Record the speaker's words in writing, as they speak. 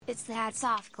It's the Hats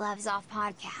Off, Gloves Off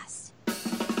podcast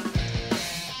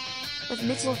with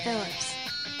Mitchell Phillips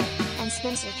and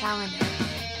Spencer Calendar.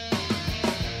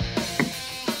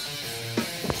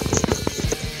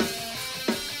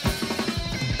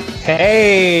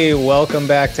 Hey, welcome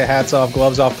back to Hats Off,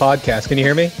 Gloves Off podcast. Can you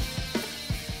hear me?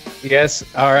 Yes.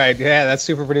 All right. Yeah, that's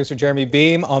super producer Jeremy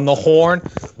Beam on the horn.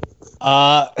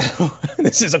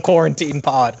 This is a quarantine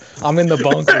pod. I'm in the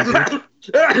bunker,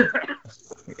 dude.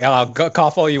 Yeah,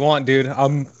 cough all you want, dude.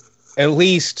 I'm at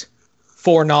least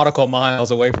 4 nautical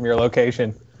miles away from your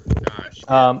location.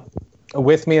 Gosh.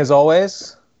 With me as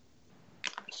always,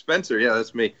 Spencer. Yeah,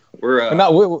 that's me. We're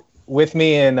not with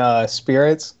me in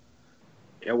spirits.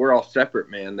 Yeah, we're all separate,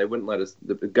 man. They wouldn't let us.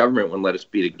 The government wouldn't let us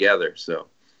be together. So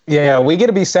yeah, we get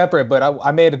to be separate. But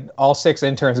I made all 6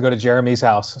 interns go to Jeremy's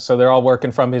house, so they're all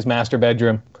working from his master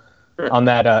bedroom. On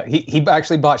that, he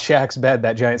actually bought Shaq's bed,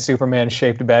 that giant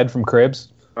Superman-shaped bed from Cribs.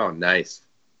 Oh, nice.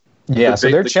 Yeah, so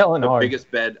they're chilling hard. The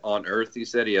biggest bed on Earth, he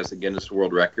said. He has a Guinness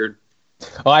World Record.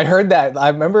 Oh, I heard that. I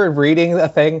remember reading a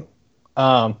thing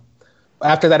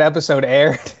after that episode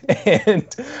aired,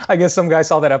 and I guess some guy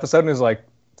saw that episode and was like,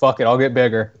 fuck it, I'll get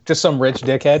bigger. Just some rich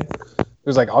dickhead. He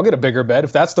was like, I'll get a bigger bed.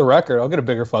 If that's the record, I'll get a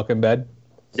bigger fucking bed.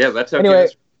 Yeah, that's how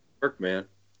Guinness work, man.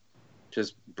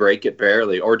 Just break it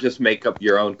barely, or just make up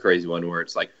your own crazy one where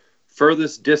it's like,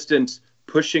 furthest distance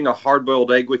pushing a hard-boiled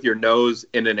egg with your nose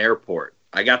in an airport.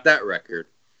 I got that record.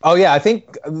 Oh, yeah, I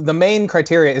think the main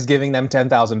criteria is giving them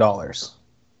 $10,000.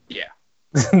 Yeah.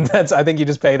 I think you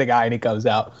just pay the guy and he comes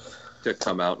out. To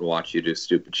come out and watch you do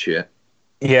stupid shit.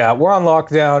 Yeah, we're on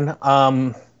lockdown.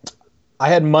 I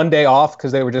had Monday off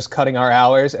because they were just cutting our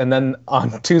hours. And then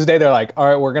on Tuesday, they're like, all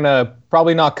right, we're going to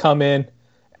probably not come in.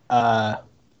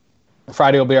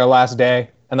 Friday will be our last day.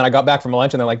 And then I got back from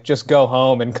lunch and they're like, just go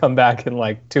home and come back in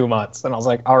like 2 months. And I was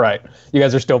like, all right, you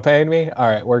guys are still paying me? All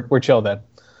right, we're chill then.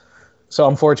 So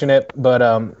I'm fortunate, but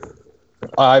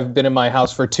I've been in my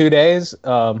house for 2 days.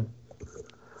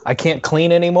 I can't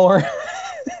clean anymore.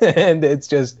 And it's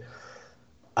just,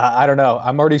 I don't know.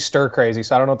 I'm already stir crazy,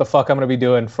 so I don't know what the fuck I'm going to be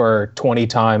doing for 20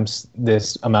 times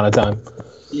this amount of time.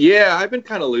 Yeah, I've been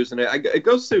kind of losing it. It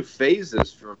goes through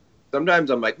phases. Sometimes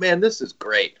I'm like, man, this is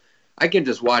great. I can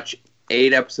just watch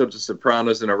 8 episodes of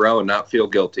Sopranos in a row and not feel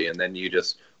guilty, and then you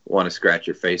just want to scratch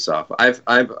your face off.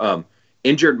 I've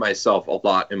injured myself a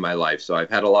lot in my life, so I've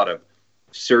had a lot of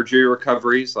surgery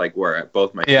recoveries, like where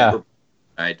both my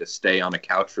I had to stay on a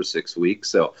couch for 6 weeks,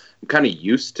 so I'm kind of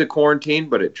used to quarantine,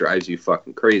 but it drives you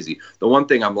fucking crazy. The one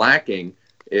thing I'm lacking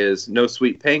is no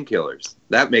sweet painkillers.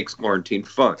 That makes quarantine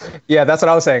fun. Yeah, that's what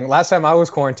I was saying. Last time I was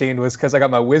quarantined was because I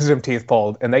got my wisdom teeth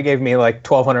pulled, and they gave me like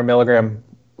 1,200 milligram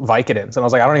Vicodins, and I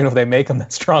was like, I don't even know if they make them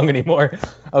that strong anymore.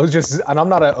 And I'm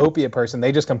not an opiate person.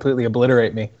 They just completely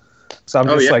obliterate me. So I'm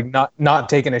like not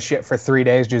taking a shit for 3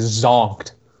 days, just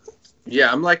zonked.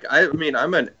 Yeah,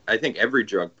 I think every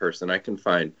drug person. I can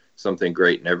find something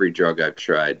great in every drug I've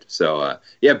tried. So,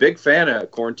 big fan of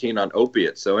quarantine on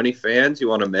opiates. So any fans, you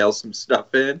want to mail some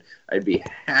stuff in, I'd be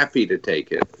happy to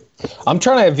take it. I'm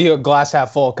trying to view a glass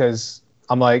half full because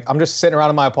I'm just sitting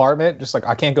around in my apartment, just like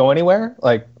I can't go anywhere.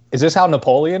 Like, is this how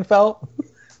Napoleon felt?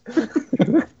 You're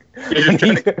just trying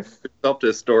to compare yourself to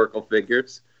historical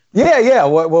figures. Yeah.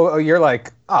 Well, you're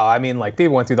like,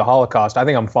 people went through the Holocaust. I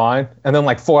think I'm fine. And then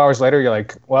like 4 hours later, you're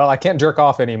like, well, I can't jerk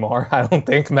off anymore. I don't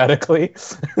think medically.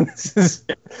 This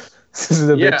is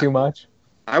a bit too much.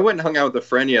 I went and hung out with a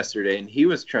friend yesterday, and he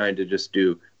was trying to just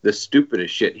do the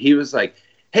stupidest shit. He was like,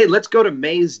 hey, let's go to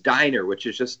May's Diner, which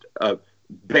is just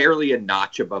barely a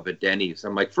notch above a Denny's.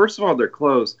 I'm like, first of all, they're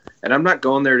closed, and I'm not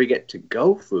going there to get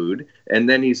to-go food. And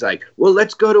then he's like, well,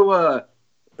 let's go to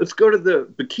the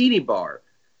bikini bar.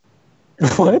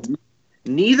 What?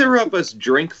 Neither of us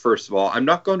drink, first of all. I'm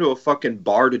not going to a fucking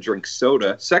bar to drink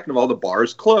soda. Second of all, the bar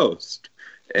is closed.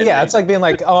 And it's like being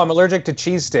like, oh, I'm allergic to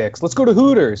cheese sticks. Let's go to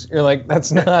Hooters. You're like,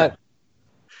 that's not...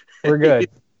 We're good.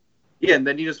 Yeah, and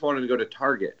then you just wanted to go to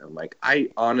Target. I'm like, I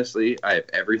have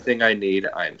everything I need.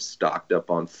 I'm stocked up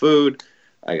on food.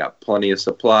 I got plenty of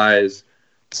supplies.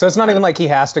 So it's not even like he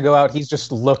has to go out. He's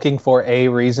just looking for a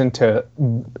reason to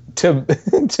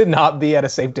not be at a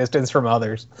safe distance from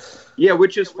others. Yeah,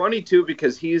 which is funny too,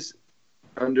 because he's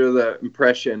under the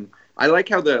impression. I like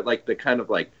how the kind of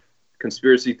like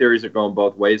conspiracy theories are going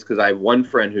both ways, because I have one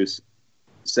friend who's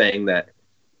saying that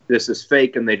this is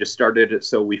fake and they just started it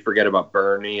so we forget about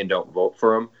Bernie and don't vote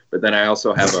for him. But then I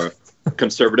also have a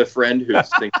conservative friend who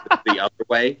thinks it's the other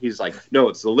way. He's like, no,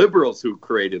 it's the liberals who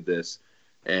created this.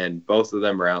 And both of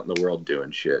them are out in the world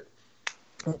doing shit.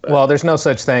 But, well, there's no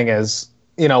such thing as,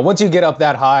 once you get up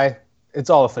that high, it's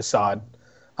all a facade.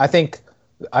 I think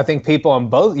people on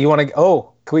both, you want to,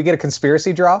 Can we get a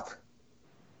conspiracy drop?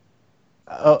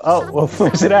 Well,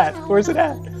 where's it at? Where's it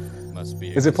at? Must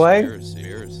be. Is it playing?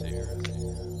 Conspiracy.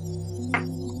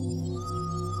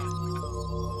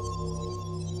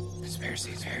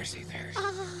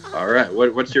 All right.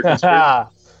 What's your conspiracy?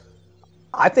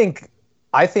 I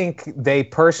think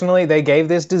they gave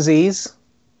this disease.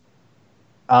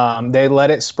 They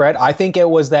let it spread. I think it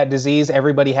was that disease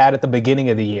everybody had at the beginning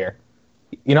of the year.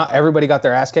 You know, everybody got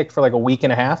their ass kicked for like a week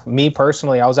and a half. Me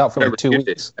personally, I was out for like 2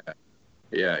 weeks.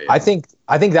 Yeah. I think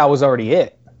that was already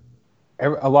it.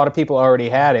 A lot of people already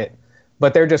had it,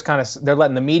 but they're just they're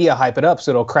letting the media hype it up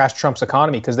so it'll crash Trump's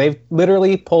economy because they've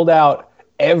literally pulled out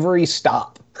every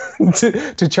stop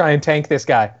to try and tank this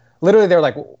guy. Literally, they're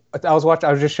like, I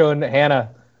was just showing Hannah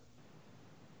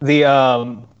the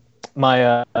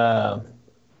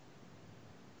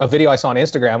a video I saw on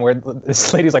Instagram where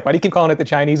this lady's like, why do you keep calling it the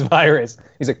Chinese virus?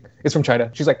 He's like, it's from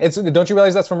China. She's like, don't you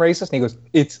realize that's from racist? And he goes,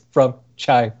 it's from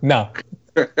China.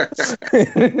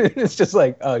 It's just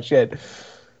like, oh shit.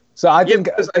 So I think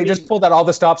they just pulled out all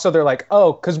the stops. So they're like,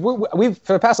 oh, because we've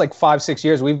for the past like 5-6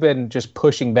 years, we've been just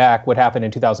pushing back what happened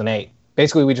in 2008.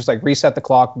 Basically, we just like reset the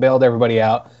clock, bailed everybody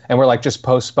out, and we're like just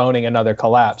postponing another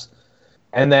collapse.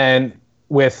 And then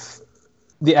with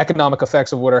the economic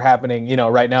effects of what are happening, you know,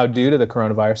 right now due to the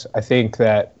coronavirus, I think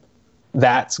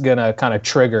that's gonna kind of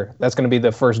trigger. That's gonna be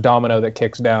the first domino that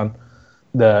kicks down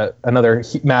another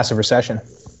massive recession.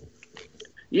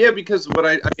 Yeah, because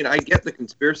I get the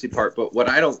conspiracy part, but what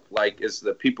I don't like is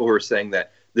the people who are saying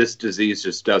that this disease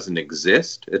just doesn't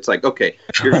exist. It's like, okay,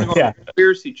 you're going to go on the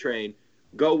conspiracy train,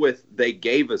 go with they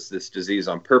gave us this disease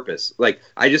on purpose. Like,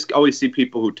 I just always see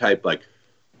people who type like,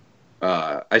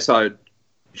 I saw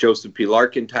Joseph P.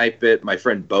 Larkin type it. My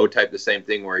friend Bo typed the same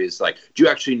thing where he's like, do you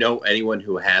actually know anyone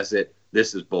who has it?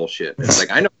 This is bullshit. And it's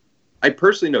like, I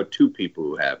personally know 2 people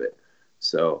who have it.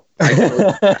 So I know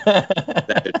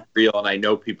that it's real, and I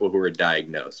know people who are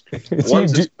diagnosed. Do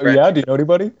you know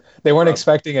anybody? They weren't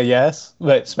expecting a yes,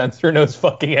 but Spencer knows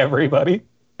fucking everybody.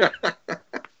 And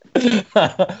I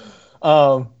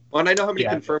know how many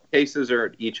confirmed cases are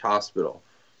at each hospital.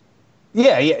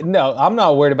 Yeah, no, I'm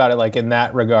not worried about it like in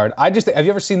that regard. Have you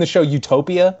ever seen the show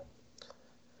Utopia?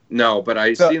 No, but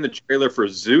I've seen the trailer for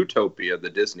Zootopia, the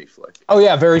Disney flick. Oh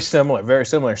yeah, very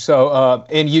similar. So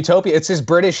in Utopia, it's this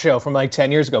British show from like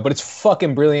 10 years ago, but it's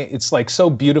fucking brilliant. It's like so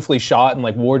beautifully shot and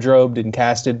like wardrobed and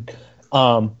casted,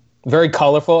 very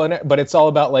colorful in it. But it's all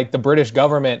about like the British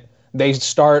government. They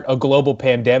start a global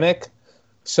pandemic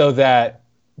so that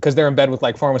because they're in bed with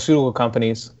like pharmaceutical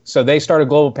companies, so they start a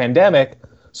global pandemic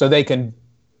so they can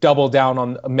double down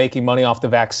on making money off the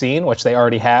vaccine, which they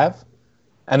already have.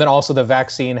 And then also the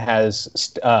vaccine has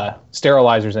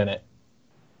sterilizers in it.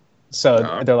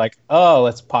 So they're like, oh,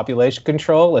 let's population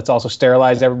control. Let's also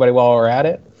sterilize everybody while we're at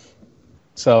it.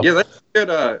 So yeah, that's good.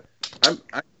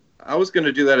 I was going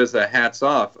to do that as a hats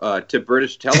off to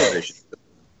British television.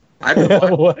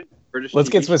 What? British Let's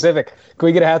TV. get specific. Can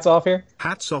we get a hats off here?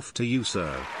 Hats off to you,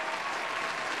 sir.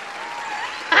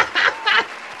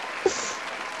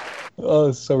 Oh,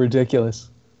 it's so ridiculous.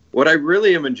 What I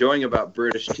really am enjoying about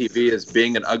British TV is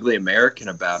being an ugly American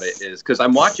about it is because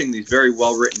I'm watching these very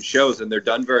well-written shows and they're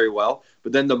done very well.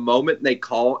 But then the moment they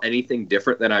call anything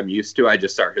different than I'm used to, I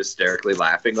just start hysterically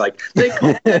laughing. Like, they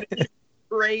call them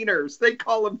trainers. They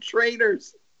call them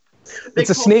trainers. It's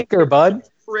a sneaker, bud.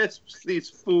 Crisps, these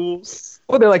fools.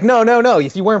 Well, they're like, no.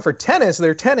 If you wear them for tennis,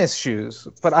 they're tennis shoes.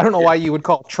 But I don't know why you would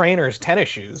call trainers tennis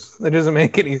shoes. That doesn't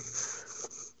make any...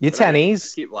 You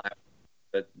tennies. Keep laughing.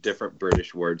 The different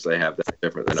British words they have that's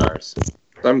different than ours.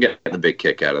 So I'm getting a big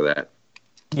kick out of that.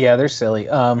 Yeah, they're silly.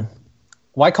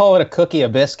 Why call it a cookie a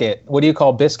biscuit? What do you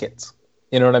call biscuits?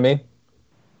 You know what I mean?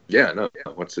 Yeah, no.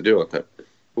 Yeah. What's the deal with it?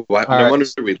 No wonder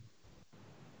we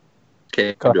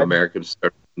came to America to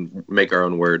start make our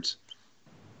own words.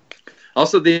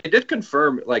 Also, they did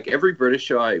confirm, like every British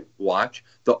show I watch,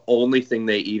 the only thing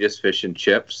they eat is fish and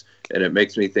chips, and it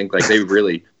makes me think like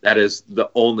that is the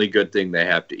only good thing they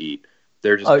have to eat.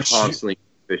 They're just constantly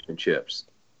fish and chips.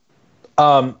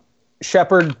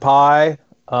 Shepherd pie,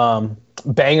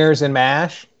 bangers and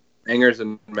mash. Bangers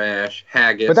and mash,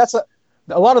 haggis. But that's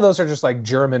a lot of those are just like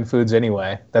German foods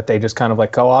anyway that they just kind of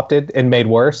like co-opted and made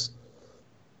worse.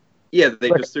 Yeah, they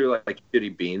just threw like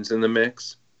shitty beans in the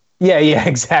mix. Yeah,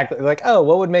 exactly. Like, oh,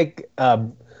 what would make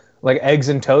like eggs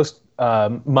and toast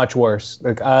much worse?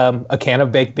 Like a can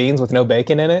of baked beans with no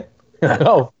bacon in it.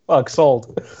 Oh, fuck,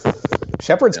 sold.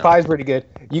 Shepherd's pie is pretty good.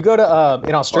 You go to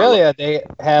in Australia, they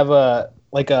have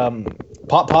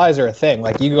pot pies are a thing.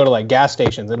 Like you go to like gas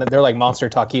stations and they're like monster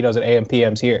taquitos at AM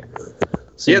PMs here.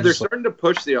 Yeah, they're starting to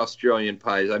push the Australian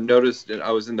pies. I've noticed.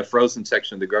 I was in the frozen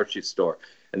section of the grocery store,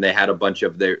 and they had a bunch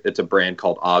of their. It's a brand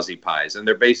called Aussie pies, and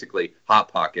they're basically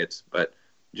Hot Pockets, but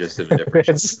just in a different.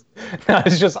 it's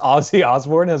just Ozzy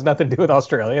Osbourne. It has nothing to do with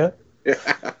Australia.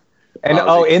 And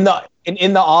Aussie.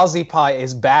 in the Aussie pie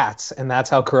is bats, and that's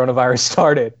how coronavirus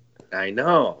started. I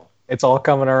know. It's all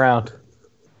coming around.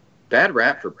 Bad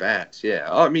rap for bats. Yeah.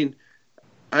 Oh, I mean,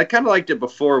 I kind of liked it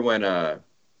before when it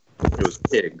was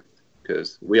pig,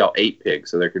 because we all ate pig,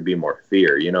 so there could be more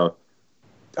fear, you know.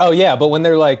 Oh yeah, but when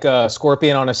they're like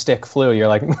scorpion on a stick flu, you're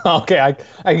like, okay,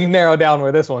 I can narrow down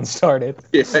where this one started.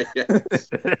 Yeah.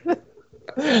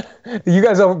 You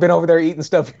guys have been over there eating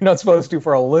stuff you're not supposed to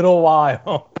for a little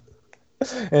while,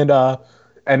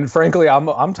 and frankly,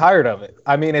 I'm tired of it.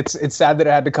 I mean, it's sad that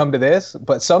it had to come to this,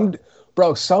 but some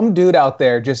dude out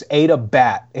there just ate a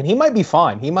bat, and he might be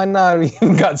fine. He might not have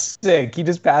even got sick. He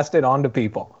just passed it on to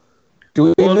people.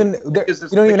 You don't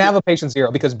even have a patient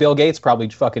zero because Bill Gates probably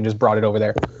fucking just brought it over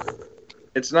there.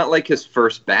 It's not like his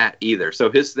first bat either.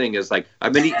 So his thing is like,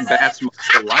 I've been eating bats my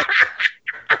whole life.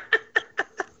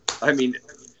 I mean,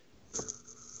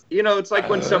 you know, it's like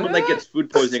when someone like gets food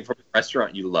poisoning from a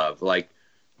restaurant you love. Like,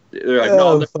 they're like,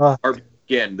 no,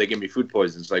 again, they give me food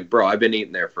poisoning. It's like, bro, I've been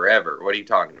eating there forever. What are you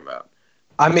talking about?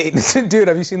 I mean, dude,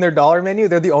 have you seen their dollar menu?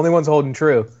 They're the only ones holding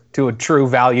true to a true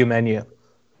value menu.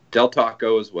 Del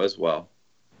Taco's was well.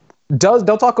 Del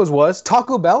Taco's was.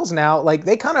 Taco Bell's now, like,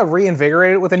 they kind of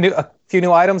reinvigorated it with a few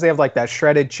new items. They have, like, that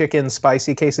shredded chicken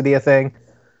spicy quesadilla thing.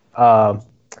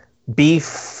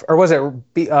 Beef, or was it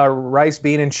rice,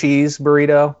 bean, and cheese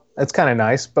burrito? That's kind of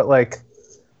nice. But, like,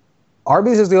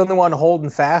 Arby's is the only one holding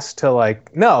fast to,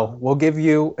 like, no, we'll give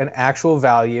you an actual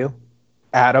value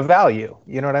at a value.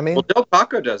 You know what I mean? Well, Del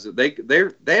Taco does it. They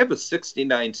have a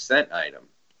 69-cent item.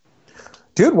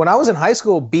 Dude, when I was in high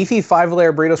school, beefy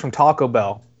 5-layer burritos from Taco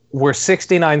Bell were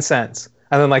 69 cents.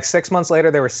 And then like 6 months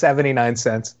later, they were 79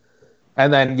 cents.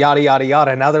 And then yada, yada,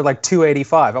 yada. Now they're like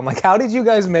 $2.85. I'm like, how did you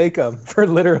guys make them for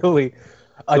literally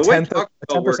a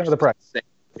 10% of the price?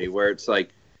 Where it's like,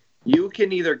 you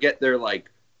can either get their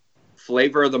like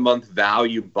flavor of the month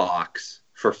value box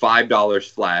for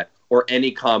 $5 flat or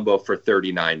any combo for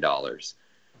 $39.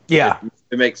 Yeah.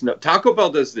 It makes no. Taco Bell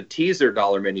does the teaser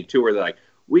dollar menu too, where they're like,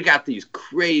 we got these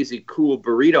crazy cool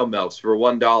burrito melts for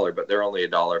 $1, but they're only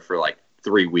 $1 for like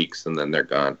 3 weeks and then they're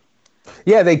gone.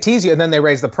 Yeah, they tease you and then they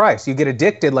raise the price. You get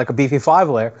addicted like a beefy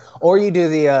 5-layer, or you do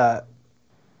the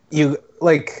you'd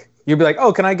be like,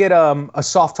 oh, can I get a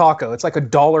soft taco? It's like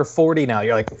 $1.40 now.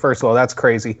 You're like, first of all, that's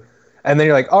crazy, and then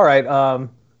you're like, all right,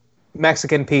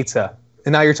 Mexican pizza,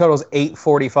 and now your total is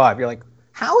 $8.45. You're like,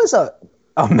 how is a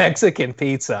Mexican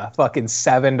pizza fucking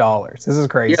 $7? This is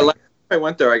crazy. Yeah, last time I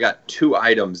went there, I got 2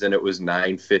 items and it was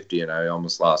 $9.50, and I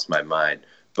almost lost my mind.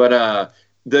 But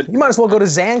you might as well go to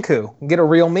Zanku and get a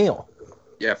real meal.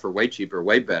 Yeah, for way cheaper,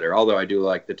 way better. Although I do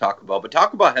like the Taco Bell. But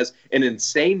Taco Bell has an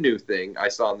insane new thing I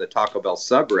saw on the Taco Bell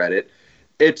subreddit.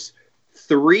 It's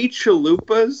 3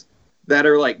 chalupas that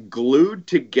are like glued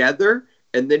together,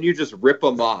 and then you just rip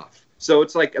them off. So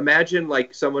it's like, imagine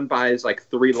like someone buys like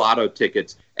 3 lotto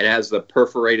tickets and has the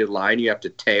perforated line you have to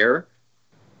tear.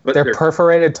 But they're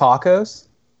perforated tacos?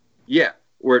 Yeah,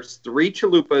 where it's 3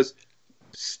 chalupas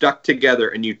stuck together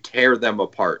and you tear them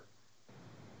apart.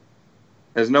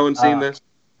 Has no one seen this?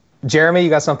 Jeremy, you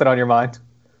got something on your mind?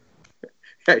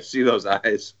 I see those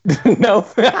eyes. No.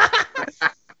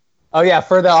 Oh, yeah,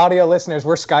 for the audio listeners,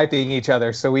 we're Skyping each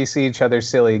other, so we see each other's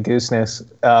silly gooseness.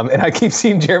 And I keep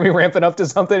seeing Jeremy ramping up to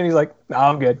something, and he's like, no,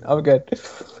 I'm good.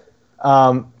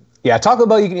 Yeah, Taco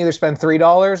Bell, you can either spend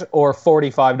 $3 or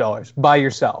 $45 by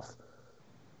yourself.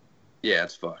 Yeah,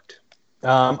 it's fucked.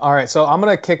 All right, so I'm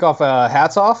going to kick off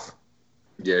hats off.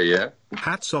 Yeah.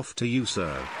 Hats off to you,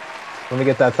 sir. Let me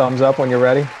get that thumbs up when you're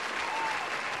ready.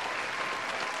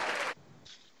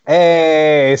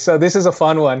 Hey, so this is a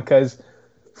fun one because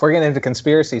if we're getting into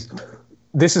conspiracies,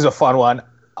 this is a fun one.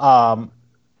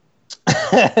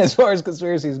 As far as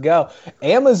conspiracies go,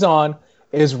 Amazon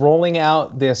is rolling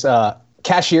out this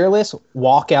cashierless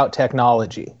walkout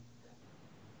technology.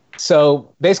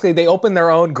 So basically, they open their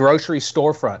own grocery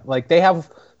storefront. Like they have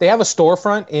a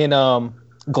storefront in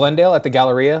Glendale at the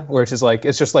Galleria, which is like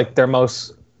it's just like their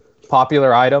most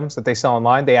popular items that they sell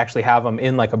online. They actually have them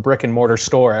in like a brick and mortar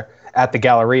store at the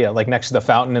Galleria, like next to the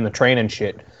fountain and the train and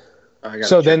shit.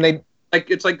 So then they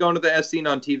like it's like going to the as seen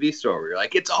on TV store. Where you're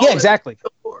like, it's all exactly.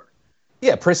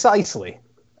 Yeah, precisely.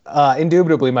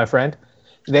 Indubitably, my friend.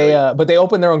 But they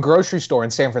opened their own grocery store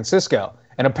in San Francisco.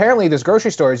 And apparently this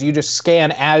grocery store is you just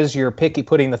scan as you're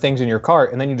putting the things in your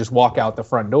cart, and then you just walk out the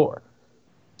front door.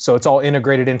 So it's all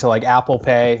integrated into like Apple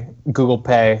Pay, Google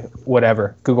Pay,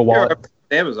 whatever, Google Wallet.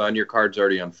 Amazon, your card's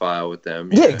already on file with them.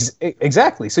 Yeah,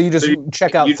 exactly. So you just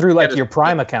check out through like your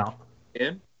Prime account.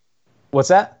 In? What's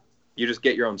that? You just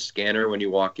get your own scanner when you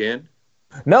walk in?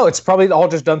 No, it's probably all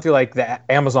just done through like the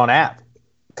Amazon app.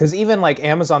 Because even like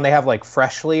Amazon, they have like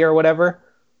Freshly or whatever,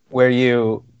 where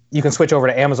you can switch over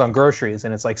to Amazon groceries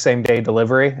and it's like same day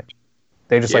delivery.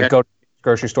 They just like go to the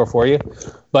grocery store for you.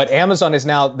 But Amazon is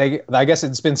now, I guess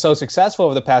it's been so successful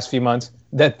over the past few months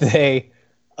that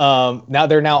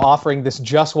they're now offering this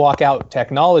just walk out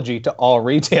technology to all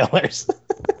retailers.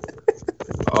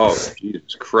 Oh,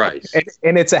 Jesus Christ.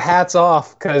 And it's a hats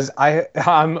off because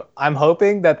I'm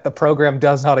hoping that the program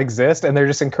does not exist and they're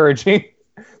just encouraging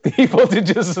people to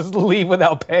just leave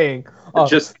without paying.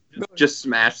 Just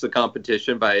smash the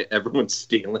competition by everyone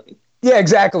stealing. Yeah,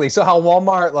 exactly. So how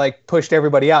Walmart like pushed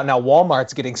everybody out, now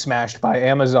Walmart's getting smashed by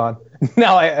Amazon.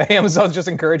 Now Amazon's just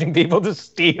encouraging people to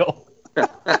steal.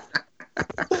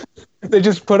 They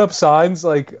just put up signs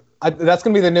like that's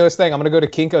gonna be the newest thing. I'm gonna go to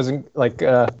Kinko's and like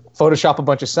Photoshop a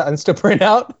bunch of signs to print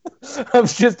out. I'm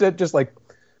just like,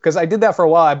 because I did that for a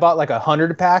while. I bought like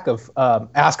 100 pack of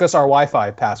ask us our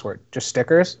Wi-Fi password, just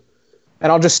stickers,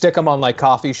 and I'll just stick them on like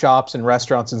coffee shops and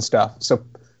restaurants and stuff. So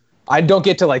I don't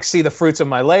get to like see the fruits of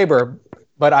my labor,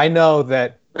 but I know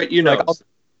that. But you know. Like,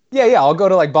 I'll go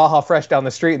to like Baja Fresh down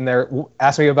the street and they're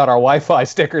asking me about our Wi-Fi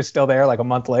stickers still there like a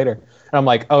month later. And I'm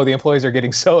like, oh, the employees are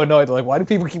getting so annoyed. They're like, why do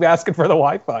people keep asking for the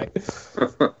Wi-Fi?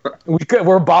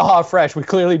 We're Baja Fresh. We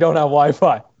clearly don't have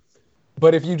Wi-Fi.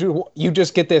 But if you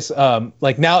just get this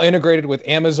like now integrated with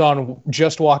Amazon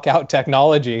just walk out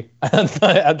technology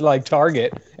at like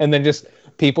Target, and then just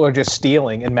people are just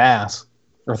stealing en masse.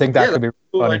 I think that could be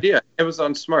cool funny. idea.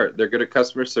 Amazon's smart. They're good at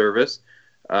customer service.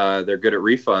 They're good at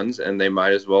refunds, and they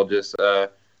might as well just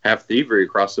have thievery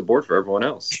across the board for everyone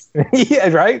else. Yeah,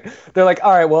 right? They're like,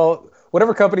 all right, well,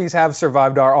 whatever companies have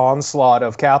survived our onslaught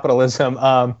of capitalism,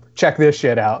 check this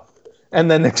shit out.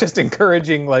 And then they're just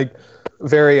encouraging like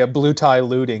very blue tie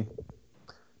looting.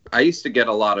 I used to get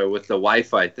a lot of, with the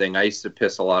Wi-Fi thing, I used to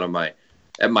piss a lot of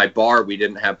at my bar, we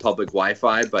didn't have public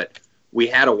Wi-Fi, but we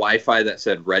had a Wi-Fi that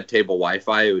said Red Table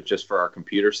Wi-Fi. It was just for our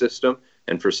computer system.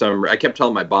 And I kept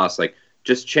telling my boss, like,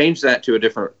 just change that to a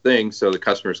different thing so the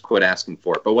customers quit asking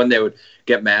for it. But when they would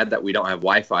get mad that we don't have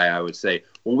Wi-Fi, I would say,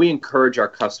 well, we encourage our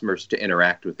customers to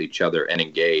interact with each other and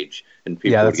engage. And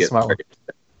people would get smart.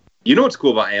 You know what's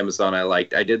cool about Amazon I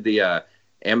liked? I did the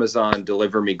Amazon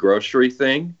Deliver Me Grocery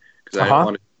thing because I didn't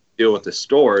want to deal with the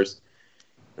stores.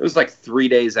 It was like 3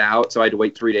 days out, so I had to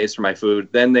wait 3 days for my food.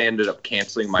 Then they ended up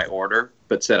canceling my order,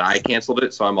 but said I canceled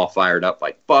it, so I'm all fired up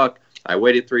like, fuck, I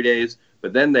waited 3 days.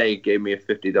 But then they gave me a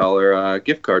 $50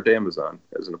 gift card to Amazon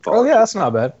as an apology. Oh, yeah, that's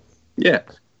not bad. Yeah.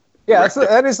 Yeah,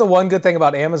 that is the one good thing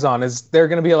about Amazon is they're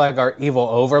going to be like our evil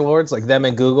overlords, like them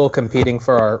and Google competing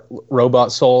for our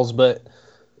robot souls. But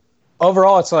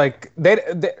overall, it's like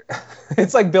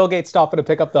it's like Bill Gates stopping to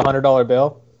pick up the $100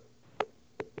 bill.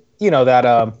 You know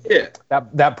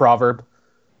that proverb.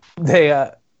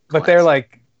 They're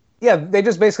like, yeah, they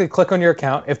just basically click on your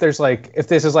account if this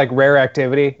is like rare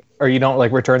activity or you don't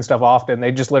like return stuff often.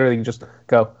 They just literally just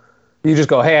go,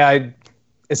 hey,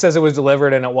 it says it was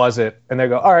delivered and it wasn't, and they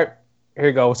go, all right, here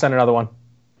you go, we'll send another one.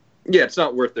 Yeah, it's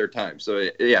not worth their time. So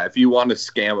yeah, if you want to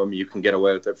scam them, you can get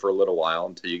away with it for a little while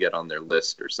until you get on their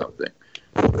list or something.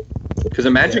 Because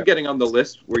imagine getting on the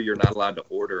list where you're not allowed to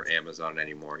order Amazon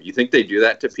anymore. You think they do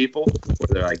that to people? Where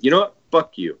they're like, you know what?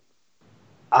 Fuck you.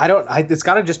 It's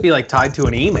got to just be like tied to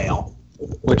an email,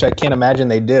 which I can't imagine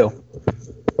they do.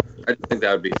 I think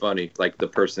that would be funny. Like the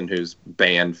person who's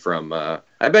banned from,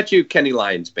 I bet you Kenny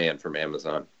Lyons banned from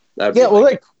Amazon. Well,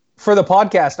 like for the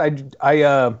podcast,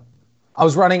 I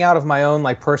was running out of my own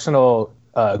like personal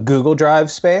Google Drive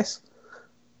space.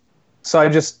 So you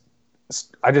just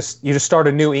start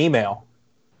a new email.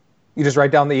 You just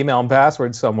write down the email and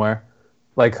password somewhere,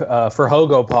 like for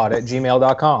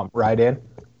hogopod@gmail.com. Write in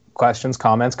questions,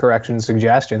 comments, corrections,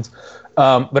 suggestions.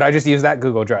 But I just use that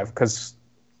Google Drive because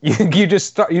you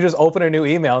just open a new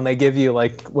email and they give you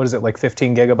like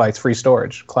 15 gigabytes free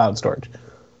storage, cloud storage.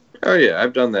 Oh yeah,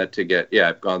 I've done that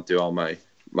I've gone through all my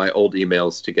old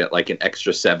emails to get like an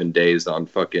extra 7 days on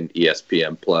fucking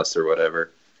ESPN Plus or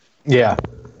whatever. Yeah.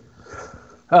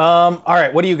 All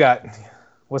right, what do you got?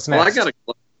 What's next?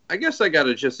 Well, I guess I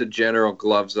got just a general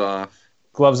gloves off.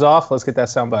 Gloves off. Let's get that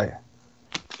soundbite.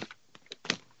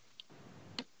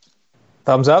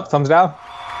 Thumbs up, thumbs down.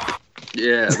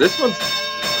 Yeah, this one's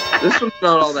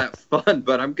not all that fun,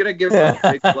 but I'm gonna give a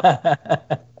big glove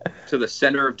to the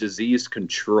Center of Disease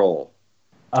Control.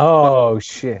 Oh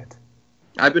shit!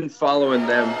 I've been following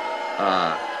them.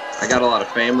 I got a lot of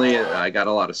family. I got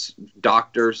a lot of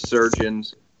doctors,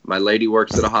 surgeons, My lady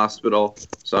works at a hospital,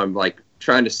 so I'm like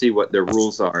trying to see what their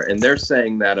rules are. And they're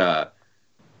saying that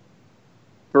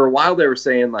for a while they were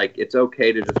saying like it's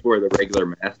okay to just wear the regular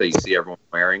mask that you see everyone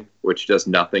wearing, which does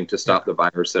nothing to stop the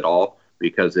virus at all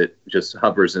because it just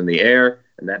hovers in the air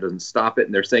and that doesn't stop it.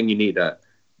 And they're saying you need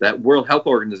that World Health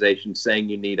Organization saying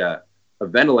you need a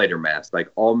ventilator mask.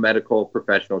 Like all medical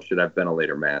professionals should have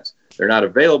ventilator masks. They're not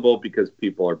available because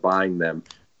people are buying them.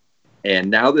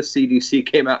 And now the CDC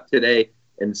came out today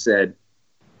and said,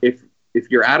 if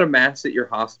you're out of masks at your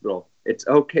hospital, it's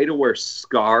okay to wear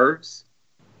scarves.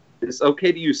 It's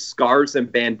okay to use scarves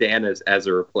and bandanas as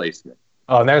a replacement.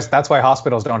 Oh, and that's why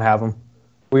hospitals don't have them.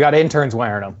 We got interns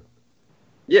wearing them.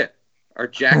 Yeah. Our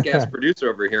jackass producer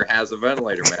over here has a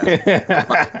ventilator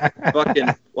mask. Fucking,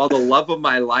 while the love of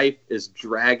my life is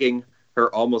dragging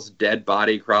her almost dead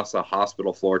body across a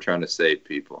hospital floor trying to save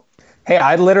people. Hey,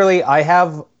 I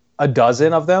have a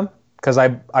dozen of them because I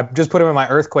just put them in my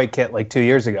earthquake kit like 2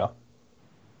 years ago.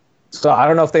 So I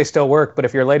don't know if they still work, but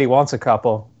if your lady wants a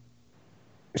couple,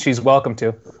 she's welcome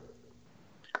to.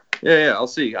 Yeah, I'll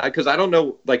see. Because I don't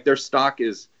know, like their stock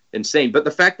is insane. But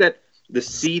the fact that the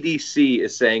CDC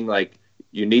is saying like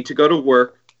you need to go to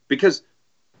work, because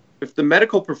if the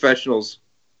medical professionals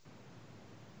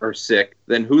are sick,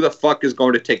 then who the fuck is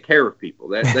going to take care of people?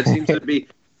 That seems to be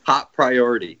top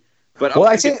priority. But well,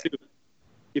 I think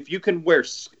if you can wear,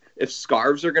 if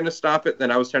scarves are going to stop it,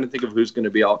 then I was trying to think of who's going to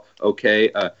be all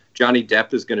okay. Johnny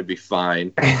Depp is going to be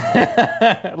fine.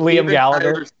 Liam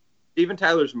Gallagher. Steven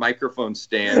Tyler's microphone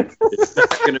stand is not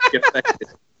going to be affected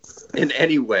in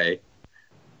any way.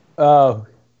 Oh,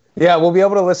 yeah, we'll be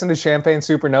able to listen to Champagne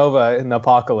Supernova in the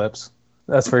apocalypse.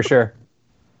 That's for sure.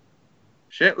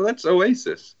 Shit, well, that's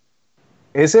Oasis.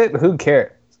 Is it? Who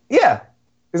cares? Yeah.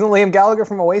 Isn't Liam Gallagher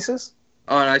from Oasis?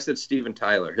 Oh, and I said Steven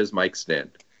Tyler, his mic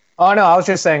stand. Oh, no, I was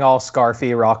just saying all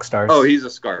scarfy rock stars. Oh, he's a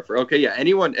scarfer. Okay, yeah,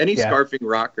 any scarfing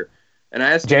rocker. And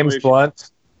I asked James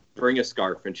Blunt. Bring a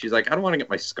scarf, and she's like, I don't want to get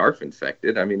my scarf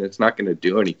infected. I mean, it's not going to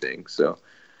do anything. So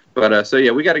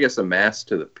yeah, we got to get some masks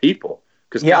to the people.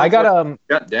 Yeah, I got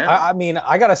shut down. I mean,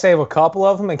 I got to save a couple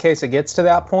of them in case it gets to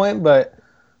that point, but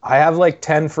I have like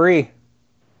 10 free.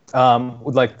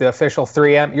 With like the official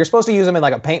 3M. You're supposed to use them in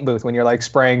like a paint booth when you're like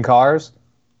spraying cars.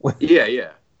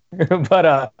 Yeah.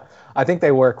 But I think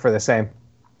they work for the same,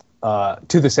 to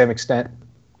the same extent.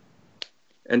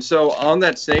 And so on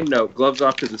that same note, gloves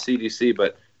off to the CDC,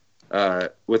 but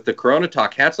with the Corona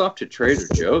talk, hats off to Trader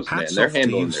Joe's, man. They're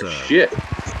handling their shit.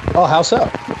 Oh, how so?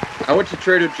 I went to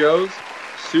Trader Joe's,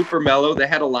 super mellow. They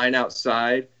had a line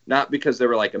outside, not because there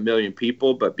were like a million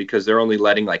people, but because they're only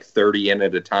letting like 30 in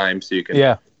at a time so you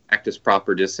can practice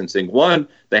proper distancing. One,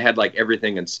 they had like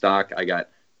everything in stock.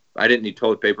 I didn't need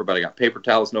toilet paper, but I got paper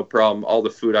towels, no problem. All the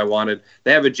food I wanted.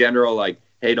 They have a general like,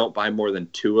 hey, don't buy more than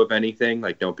 2 of anything.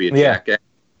 Like, don't be a jackass.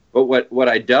 But what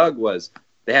I dug was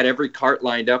they had every cart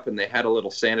lined up and they had a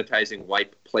little sanitizing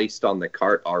wipe placed on the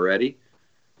cart already.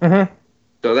 Mm-hmm.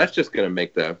 So that's just going to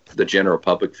make the general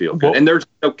public feel good. And there's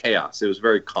no chaos. It was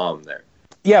very calm there.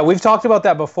 Yeah, we've talked about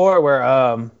that before where,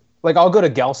 like, I'll go to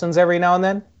Gelson's every now and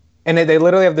then, and they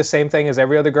literally have the same thing as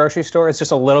every other grocery store. It's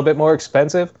just a little bit more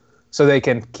expensive, so they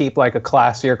can keep, like, a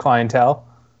classier clientele.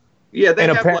 Yeah, they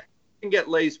have, like, you can get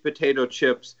Lay's potato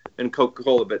chips and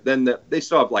Coca-Cola, but then they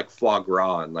still have, like, foie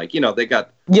gras and, like, you know, they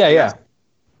got... Yeah.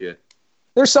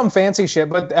 There's some fancy shit,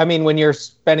 but, I mean, when you're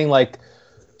spending, like,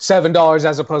 $7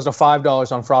 as opposed to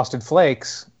 $5 on Frosted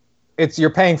Flakes, you're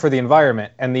paying for the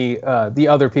environment and the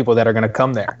other people that are going to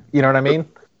come there. You know what I mean?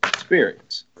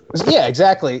 Experience. Yeah,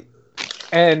 exactly.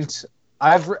 And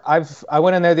I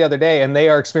went in there the other day, and they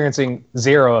are experiencing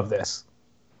 0 of this.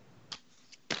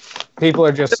 People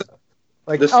are just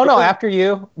like, oh no, after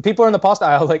you. People are in the pasta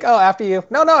aisle like, oh, after you.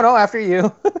 No, after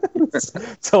you.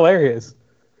 It's hilarious.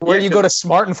 Where you go to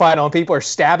Smart and Final and people are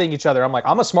stabbing each other. I'm like,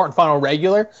 I'm a Smart and Final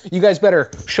regular. You guys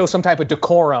better show some type of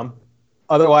decorum.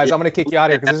 Otherwise, I'm going to kick you out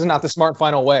of here because this is not the Smart and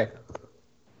Final way.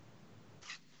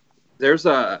 There's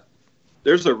a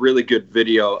really good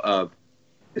video of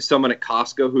someone at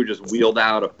Costco who just wheeled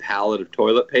out a pallet of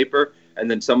toilet paper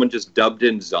and then someone just dubbed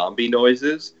in zombie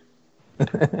noises.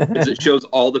 Because it shows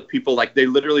all the people, like, they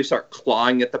literally start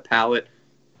clawing at the pallet,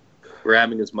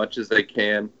 grabbing as much as they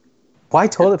can. Why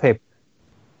toilet paper?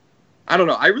 I don't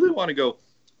know. I really want to go,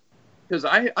 because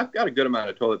I've got a good amount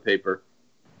of toilet paper.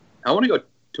 I want to go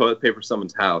toilet paper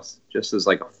someone's house, just as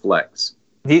like a flex.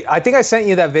 I think I sent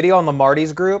you that video on the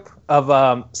Marty's group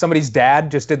of somebody's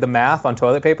dad just did the math on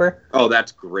toilet paper. Oh,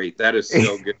 that's great. That is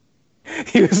so good.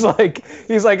 He's like,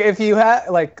 if you had,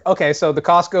 like, okay, so the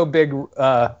Costco big,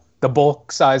 the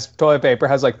bulk size toilet paper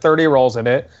has like 30 rolls in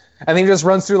it. And then he just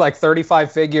runs through like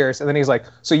 35 figures. And then he's like,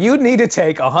 so you'd need to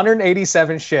take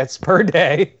 187 shits per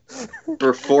day.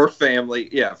 For for a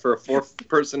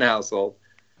 4-person household.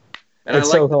 And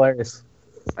It's so hilarious.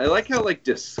 I like how like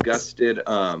disgusted.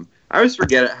 I always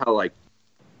forget it how like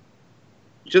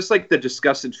just like the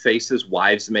disgusted faces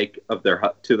wives make of their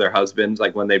husbands,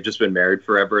 like when they've just been married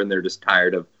forever and they're just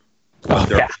tired of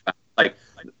like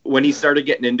when he started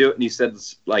getting into it and he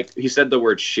said the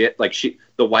word shit, like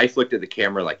the wife looked at the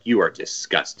camera like, you are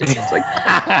disgusting. It's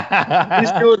like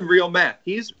he's doing real math.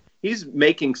 He's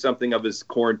making something of his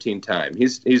quarantine time.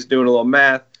 He's doing a little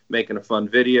math, making a fun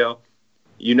video.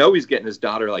 You know, he's getting his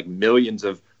daughter like millions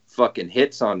of fucking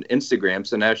hits on Instagram,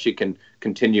 so now she can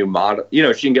continue model. You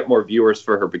know, she can get more viewers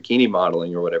for her bikini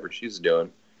modeling or whatever she's doing.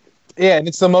 Yeah, and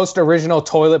it's the most original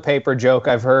toilet paper joke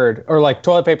I've heard, or like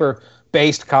toilet paper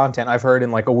based content I've heard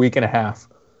in like a week and a half.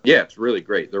 Yeah, it's really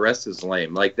great. The rest is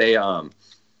lame. Like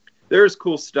there's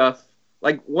cool stuff.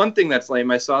 Like one thing that's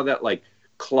lame, I saw that like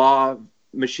claw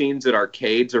machines at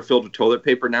arcades are filled with toilet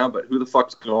paper now, but who the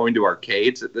fuck's going to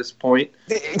arcades at this point?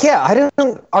 Yeah, I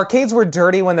don't. Arcades were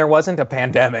dirty when there wasn't a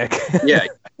pandemic. Yeah.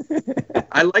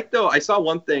 I saw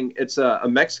one thing. It's a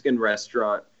Mexican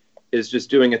restaurant is just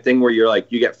doing a thing where you're like,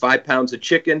 you get 5 pounds of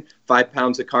chicken, 5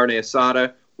 pounds of carne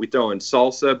asada. We throw in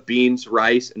salsa, beans,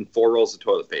 rice, and 4 rolls of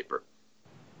toilet paper.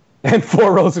 And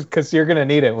 4 rolls, because you're going to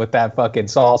need it with that fucking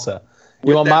salsa.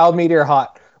 You want mild, medium, or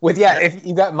hot? If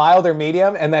you got mild or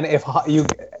medium, and then if you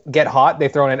get hot, they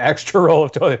throw in an extra roll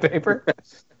of toilet paper.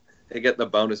 They get the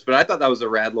bonus. But I thought that was a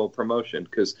rad little promotion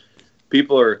because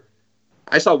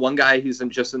I saw one guy, he's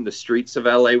just in the streets of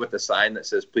LA with a sign that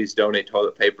says, please donate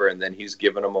toilet paper, and then he's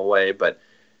giving them away. But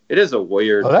it is a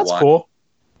weird. Oh, that's cool.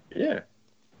 Yeah.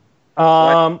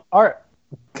 All right.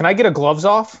 Can I get a gloves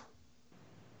off?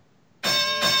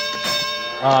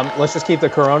 Let's just keep the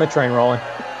Corona train rolling.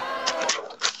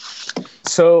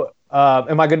 So,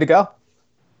 am I good to go?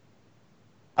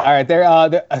 All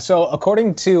right. So,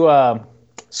 according to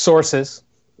sources,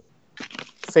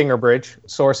 Fingerbridge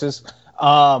sources,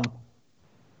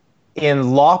 in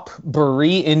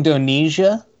Lopburi,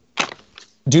 Indonesia,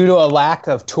 due to a lack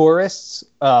of tourists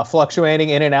fluctuating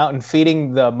in and out and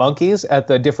feeding the monkeys at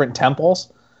the different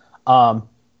temples,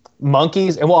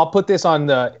 monkeys, and I'll put this on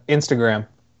the Instagram,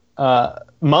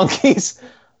 monkeys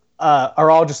are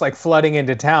all just like flooding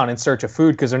into town in search of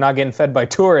food because they're not getting fed by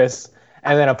tourists.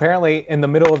 And then apparently in the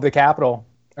middle of the capital,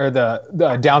 or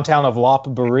the downtown of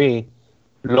Lopburi,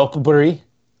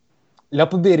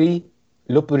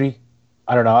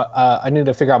 I don't know. I need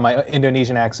to figure out my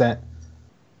Indonesian accent.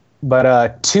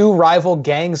 But 2 rival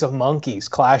gangs of monkeys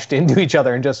clashed into each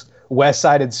other and just West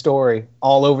Sided Story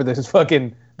all over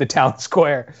the town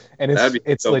square, and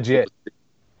it's so legit. Cool.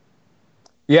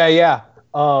 Yeah.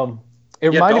 It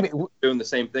reminded me doing the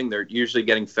same thing. They're usually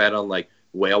getting fed on like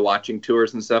whale watching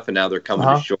tours and stuff, and now they're coming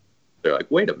to shore. They're like,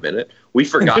 wait a minute, we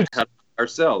forgot how to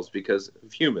ourselves because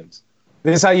of humans.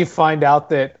 This is how you find out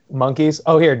that monkeys.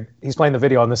 Oh, here he's playing the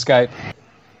video on the Skype.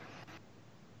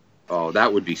 Oh,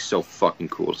 that would be so fucking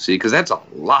cool to see because that's a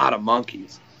lot of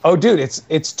monkeys. Oh, dude,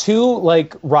 it's 2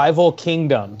 like rival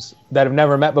kingdoms that have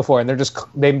never met before, and they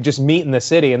just meet in the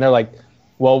city, and they're like,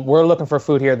 well, we're looking for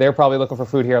food here. They're probably looking for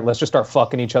food here. Let's just start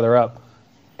fucking each other up.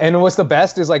 And what's the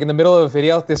best is like in the middle of a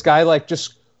video, this guy like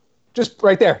just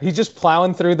right there, he's just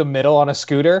plowing through the middle on a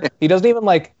scooter. He doesn't even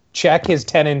like check his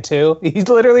 10 and 2. He's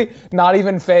literally not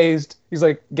even phased. He's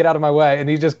like, get out of my way, and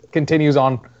he just continues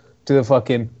on to the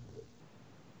fucking,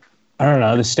 I don't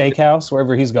know, the steakhouse,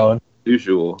 wherever he's going.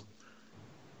 Usual.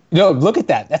 No, look at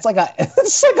that. That's like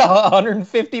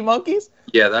 150 monkeys.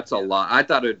 Yeah, that's a lot. I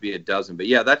thought it would be a dozen, but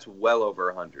yeah, that's well over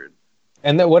 100.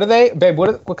 And then what are they, babe?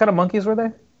 What kind of monkeys were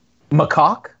they?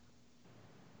 Macaque?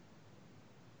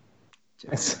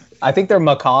 I think they're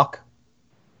macaque.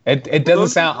 It doesn't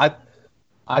sound.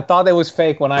 I thought it was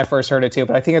fake when I first heard it too,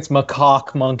 but I think it's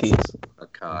macaque monkeys.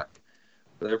 Macaque.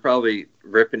 They're probably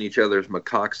ripping each other's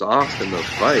macaques off in those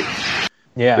fights.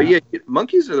 Yeah. But yeah,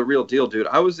 monkeys are the real deal, dude.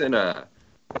 I was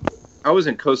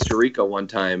in Costa Rica one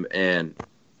time, and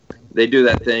they do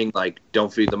that thing like,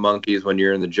 don't feed the monkeys when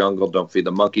you're in the jungle. Don't feed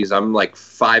the monkeys. I'm like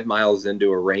 5 miles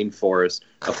into a rainforest.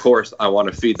 Of course, I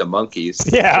want to feed the monkeys.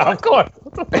 Yeah, of course.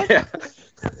 Yeah.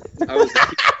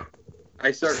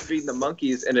 I start feeding the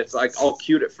monkeys, and it's like all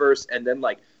cute at first, and then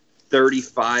like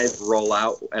 35 roll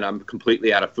out, and I'm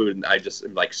completely out of food, and I just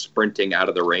am like sprinting out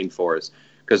of the rainforest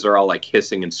because they're all like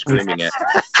hissing and screaming at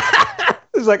me.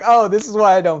 It's like, oh, this is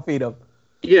why I don't feed them.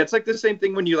 Yeah, it's like the same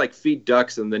thing when you like feed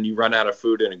ducks and then you run out of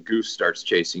food and a goose starts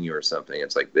chasing you or something.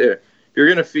 It's like, if you're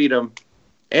going to feed them,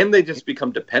 and they just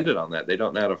become dependent on that. They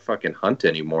don't know how to fucking hunt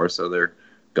anymore, so they're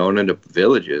going into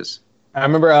villages. I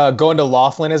remember going to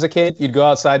Laughlin as a kid. You'd go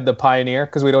outside the Pioneer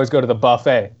because we'd always go to the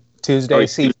buffet.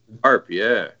 Tuesday, carp,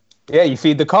 yeah. Yeah, you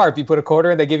feed the carp. You put a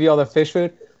quarter in, they give you all the fish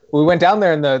food. We went down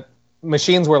there and the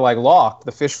machines were like locked,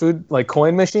 the fish food, like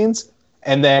coin machines.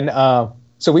 And then,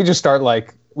 so we just start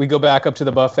like, we go back up to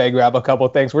the buffet, grab a couple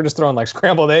of things. We're just throwing like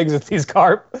scrambled eggs at these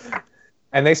carp.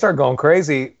 And they start going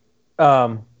crazy.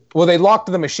 Well, they locked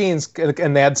the machines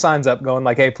and they had signs up going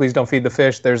like, hey, please don't feed the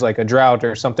fish. There's like a drought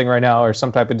or something right now or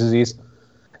some type of disease.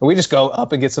 And we just go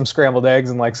up and get some scrambled eggs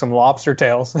and like some lobster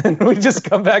tails. And we just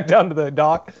come back down to the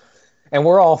dock. And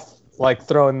we're all like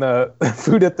throwing the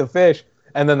food at the fish.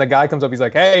 And then the guy comes up. He's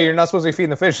like, hey, you're not supposed to be feeding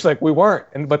the fish. It's like, we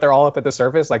weren't. But they're all up at the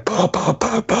surface like,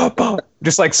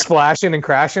 just like splashing and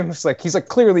crashing. It's like, he's like,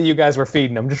 clearly you guys were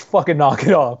feeding them. Just fucking knock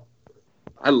it off.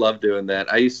 I love doing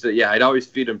that. I used to, I'd always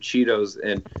feed them Cheetos,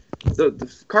 and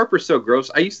the carp are so gross.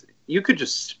 You could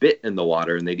just spit in the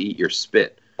water, and they'd eat your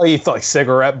spit. Oh, you thought like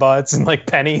cigarette butts and like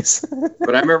pennies.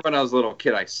 But I remember when I was a little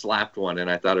kid, I slapped one, and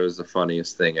I thought it was the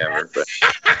funniest thing ever. But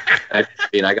I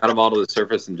got them all to the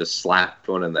surface and just slapped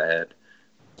one in the head.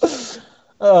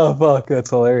 Oh, fuck, that's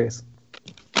hilarious.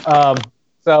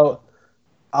 So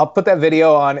I'll put that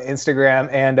video on Instagram,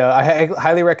 and I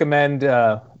highly recommend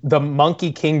The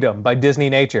Monkey Kingdom by Disney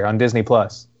Nature on Disney+.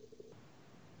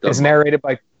 It's narrated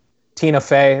by Tina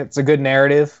Fey. It's a good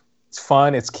narrative. It's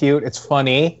fun. It's cute. It's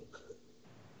funny.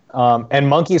 And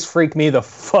monkeys freak me the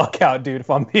fuck out, dude, if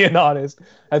I'm being honest.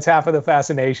 That's half of the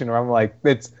fascination, where I'm like,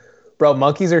 bro,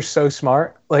 monkeys are so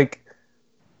smart. Like,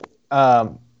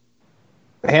 Hannah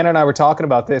and I were talking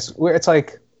about this, where it's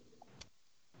like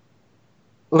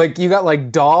you got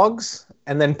like dogs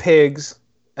and then pigs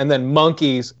and then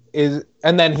monkeys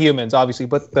and then humans, obviously.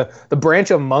 But the branch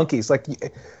of monkeys, like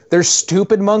there's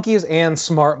stupid monkeys and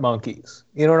smart monkeys.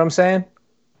 You know what I'm saying?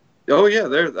 Oh yeah,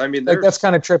 that's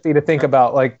kind of trippy to think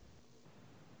about. Like,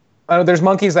 there's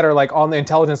monkeys that are like on the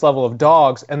intelligence level of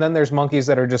dogs, and then there's monkeys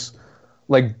that are just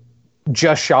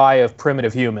shy of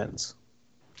primitive humans.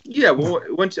 Yeah, well,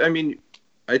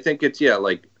 I think it's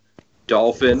like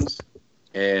dolphins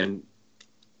and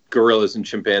gorillas and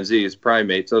chimpanzees,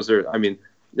 primates. Those are,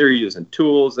 they're using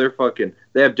tools.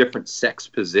 They have different sex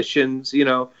positions.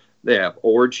 They have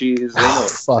orgies. They know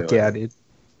fuck yeah, dude.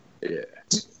 Yeah.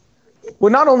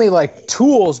 Well, not only like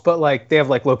tools, but like they have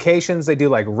like locations. They do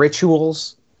like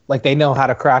rituals. Like they know how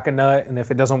to crack a nut, and if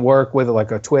it doesn't work with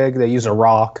like a twig, they use a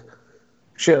rock.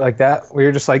 Shit like that. Where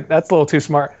you're just like, that's a little too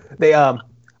smart. They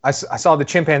I saw the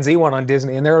chimpanzee one on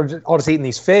Disney, and they're all just eating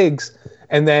these figs,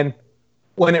 and then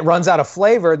when it runs out of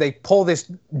flavor, they pull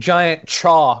this giant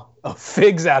chaw of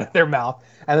figs out of their mouth,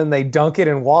 and then they dunk it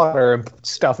in water and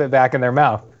stuff it back in their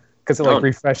mouth because it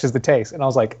refreshes the taste. And I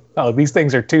was like, oh, these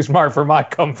things are too smart for my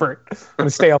comfort. I'm gonna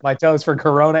stay on my toes for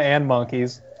Corona and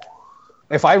monkeys.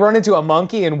 If I run into a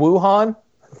monkey in Wuhan,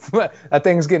 that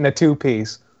thing's getting a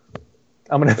 2-piece.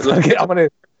 I'm gonna throw it a hook. When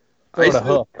I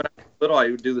was little,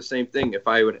 I would do the same thing. If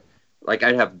I would, I'd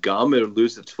have gum, it would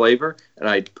lose its flavor, and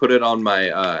I'd put it on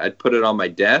my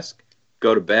desk,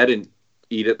 go to bed, and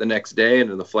eat it the next day, and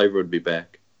then the flavor would be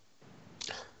back.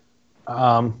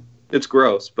 It's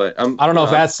gross, but I don't know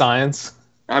if that's science.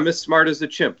 I'm as smart as a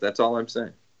chimp. That's all I'm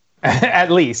saying.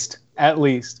 At least. And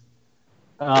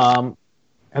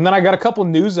then I got a couple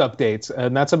news updates,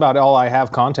 and that's about all I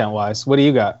have content-wise. What do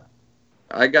you got?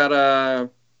 I got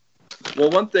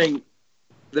one thing.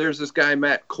 There's this guy,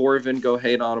 Matt Corvin. Go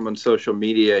hate on him on social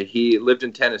media. He lived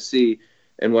in Tennessee,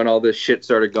 and when all this shit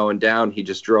started going down, he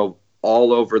just drove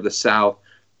all over the South,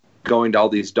 going to all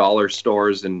these dollar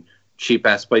stores and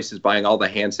cheap-ass places, buying all the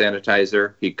hand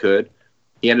sanitizer he could.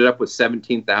 He ended up with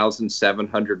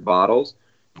 17,700 bottles.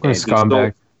 What a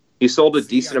scumbag. He sold a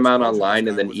decent amount online,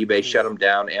 and then eBay shut him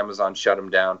down, Amazon shut him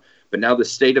down. But now the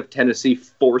state of Tennessee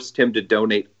forced him to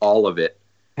donate all of it.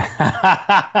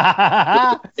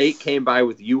 The state came by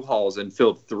with U-Hauls and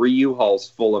filled 3 U-Hauls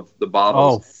full of the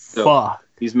bottles. Oh, fuck.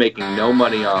 He's making no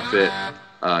money off it.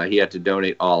 He had to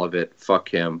donate all of it. Fuck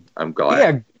him. I'm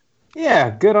glad. Yeah,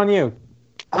 good on you.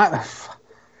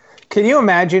 Can you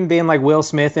imagine being like Will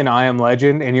Smith in I Am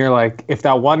Legend, and you're like, if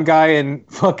that one guy in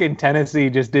fucking Tennessee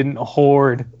just didn't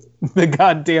hoard the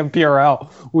goddamn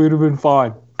Purell, we'd have been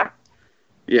fine.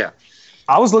 Yeah.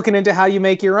 I was looking into how you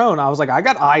make your own. I was like, I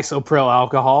got isopropyl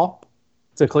alcohol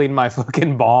to clean my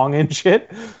fucking bong and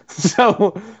shit.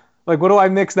 So, like, what do I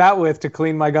mix that with to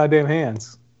clean my goddamn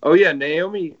hands? Oh, yeah,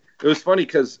 Naomi. It was funny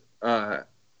because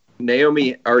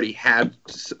Naomi already had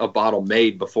a bottle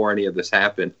made before any of this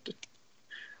happened.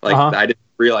 Like, I didn't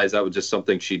realize that was just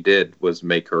something she did, was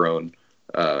make her own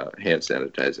hand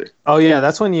sanitizer. Oh, yeah,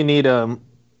 that's when you need a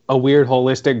weird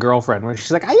holistic girlfriend where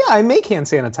she's like, oh, yeah, I make hand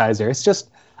sanitizer. It's just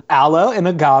aloe and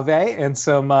agave and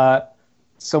some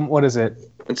what is it?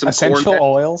 And some Essential corn.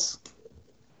 oils.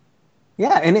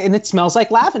 Yeah, and it smells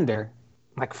like lavender.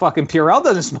 Like fucking Purell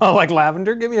doesn't smell like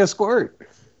lavender. Give me a squirt.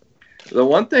 The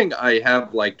one thing I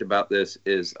have liked about this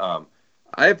is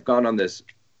I've gone on this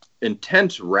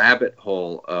intense rabbit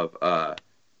hole of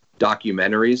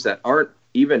documentaries that aren't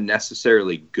even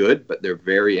necessarily good, but they're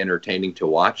very entertaining to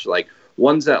watch. Like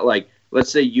ones that, like, let's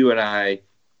say you and I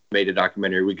made a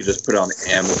documentary, we could just put it on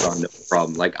Amazon, no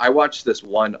problem. Like I watched this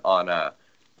one on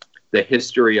the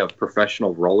history of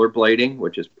professional rollerblading,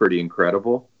 which is pretty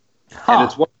incredible. And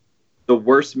it's one of the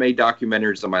worst made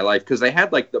documentaries of my life because they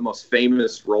had like the most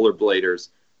famous rollerbladers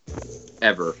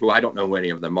ever, who I don't know who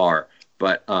any of them are.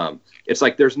 But it's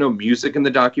like there's no music in the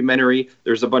documentary.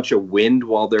 There's a bunch of wind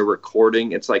while they're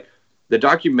recording. It's like the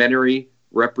documentary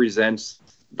represents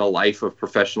the life of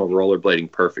professional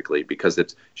rollerblading perfectly because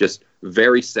it's just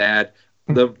very sad.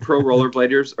 The pro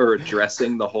rollerbladers are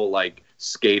addressing the whole like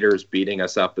skaters beating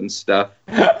us up and stuff.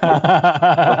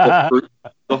 The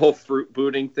whole fruit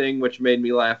booting thing, which made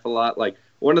me laugh a lot. Like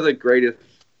one of the greatest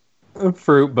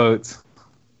fruit boats.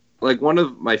 Like one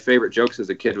of my favorite jokes as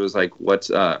a kid was like, what's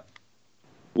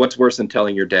worse than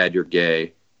telling your dad you're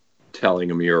gay? Telling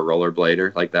him you're a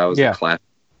rollerblader. Like that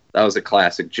was a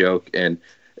classic joke, and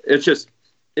it's just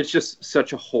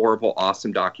such a horrible,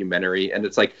 awesome documentary. And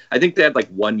it's like I think they had like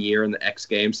 1 year in the X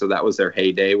Games, so that was their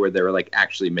heyday where they were like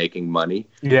actually making money.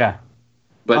 Yeah.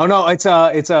 But oh no, it's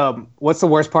what's the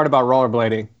worst part about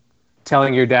rollerblading?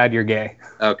 Telling your dad you're gay.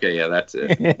 Okay, yeah, that's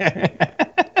it.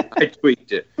 I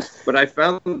tweaked it. But I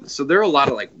found, so there are a lot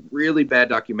of like really bad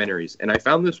documentaries, and I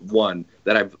found this one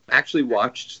that I've actually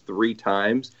watched 3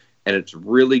 times, and it's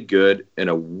really good in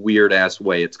a weird ass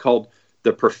way. It's called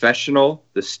The Professional,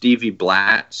 the Stevie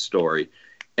Blatt story.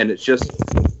 And it's just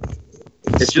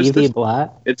Stevie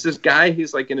Blatt? It's this guy,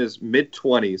 he's like in his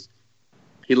mid-20s.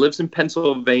 He lives in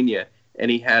Pennsylvania, and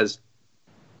he has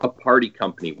a party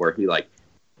company where he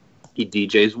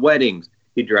DJs weddings.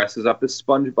 He dresses up as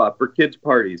SpongeBob for kids'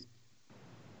 parties.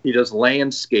 He does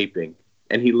landscaping,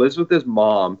 and he lives with his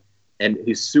mom, and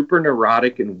he's super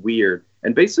neurotic and weird.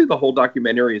 And basically the whole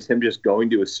documentary is him just going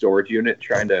to a storage unit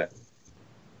trying to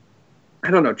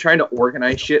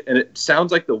organize shit. And it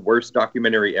sounds like the worst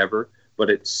documentary ever,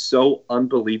 but it's so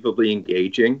unbelievably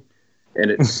engaging, and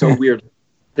it's so weird.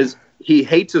 He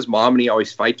hates his mom, and he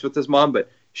always fights with his mom, but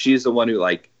she's the one who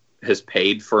like has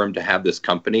paid for him to have this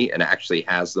company and actually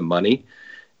has the money.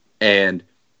 And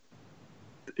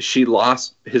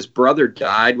his brother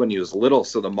died when he was little,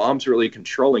 so the mom's really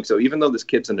controlling. So even though this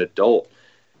kid's an adult,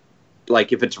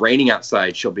 like if it's raining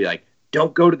outside, she'll be like,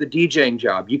 don't go to the DJing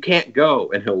job, you can't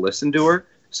go, and he'll listen to her.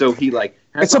 So he like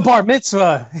it's a bar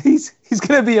mitzvah. He's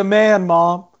gonna be a man,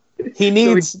 Mom. He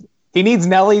needs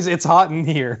Nelly's It's Hot in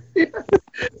Here. Yeah.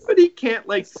 But he can't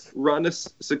like run a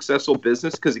successful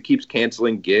business because he keeps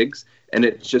canceling gigs, and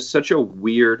it's just such a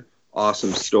weird,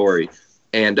 awesome story.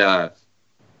 And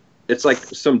it's like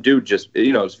some dude just,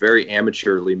 it's very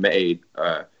amateurly made.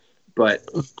 But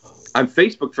I'm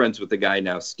Facebook friends with the guy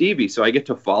now, Stevie, so I get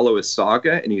to follow his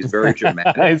saga, and he's very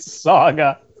dramatic. His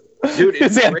saga. Dude,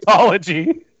 it's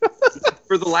anthology.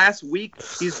 For the last week,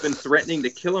 he's been threatening to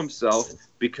kill himself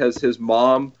because his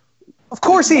mom... Of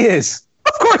course he is.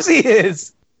 Of course he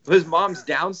is. His mom's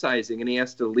downsizing, and he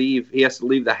has to leave. He has to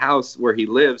leave the house where he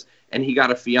lives, and he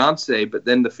got a fiance, but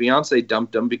then the fiance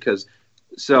dumped him because...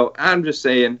 So I'm just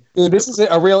saying... Dude, this is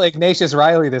a real Ignatius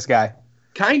Riley, this guy.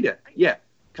 Kinda, yeah.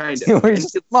 Kinda.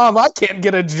 Mom, I can't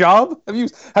get a job.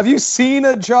 Have you seen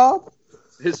a job?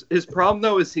 His problem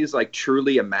though is he's like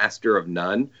truly a master of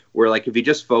none. Where like if he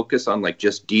just focus on like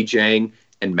just DJing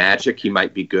and magic, he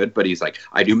might be good. But he's like,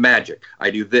 I do magic, I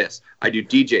do this, I do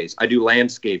DJs, I do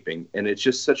landscaping, and it's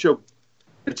just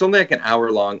it's only like an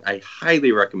hour long. I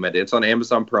highly recommend it. It's on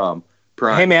Amazon Prime.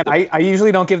 Hey man, I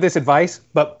usually don't give this advice,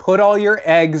 but put all your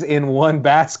eggs in one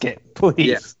basket, please.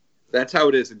 Yeah, that's how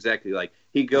it is exactly. Like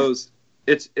he goes.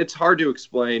 It's hard to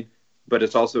explain, but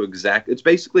it's also exact. It's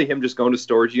basically him just going to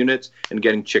storage units and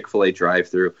getting Chick-fil-A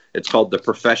drive-through. It's called The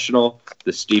Professional,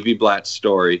 the Stevie Blatt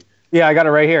story. Yeah, I got it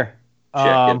right here.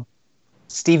 Check it.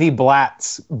 Stevie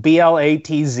Blatz, Blatz.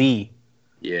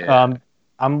 Yeah.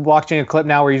 I'm watching a clip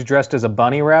now where he's dressed as a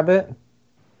bunny rabbit.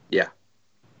 Yeah.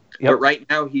 Yep. But right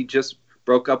now he just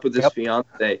broke up with his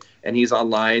fiance, and he's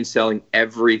online selling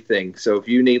everything. So if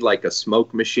you need like a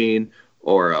smoke machine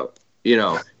or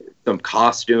some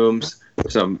costumes,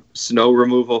 some snow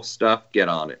removal stuff, get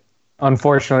on it.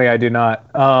 Unfortunately, I do not.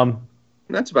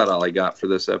 That's about all I got for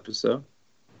this episode.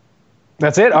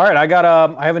 That's it? All right,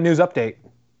 I have a news update.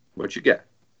 What you got?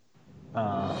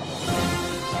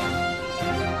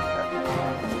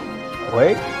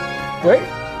 Wait. Wait.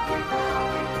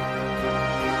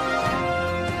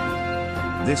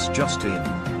 This just in.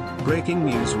 Breaking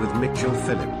news with Mitchell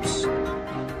Phillips.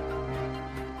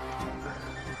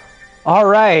 All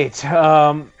right.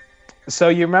 So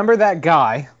you remember that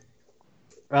guy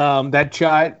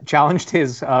that challenged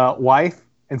his wife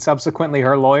and subsequently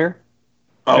her lawyer?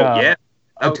 Oh, yeah.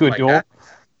 That To was a my duel.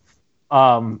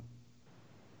 guy.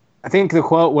 I think the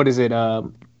quote, what is it?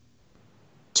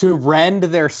 To rend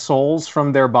their souls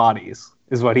from their bodies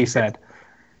is what he said.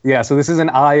 Yeah, so this is in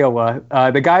Iowa.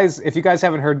 The guys, if you guys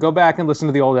haven't heard, go back and listen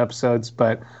to the old episodes,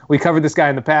 but we covered this guy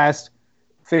in the past.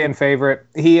 Fan favorite.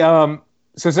 He, so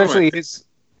essentially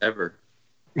Ever.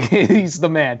 he's the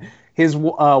man. His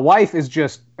wife is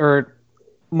just, or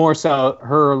more so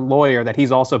her lawyer that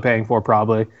he's also paying for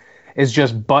probably, is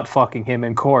just butt fucking him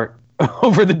in court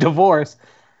over the divorce.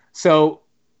 So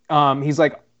he's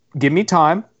like, give me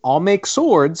time. I'll make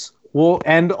swords. We'll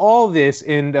end all this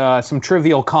in some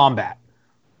trivial combat.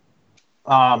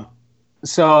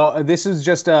 So this is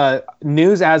just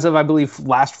news as of, I believe,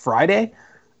 last Friday.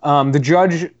 The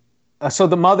judge, so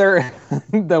the mother,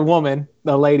 the woman,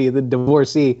 the lady, the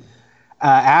divorcee,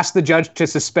 asked the judge to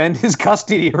suspend his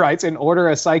custody rights and order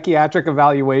a psychiatric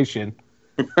evaluation.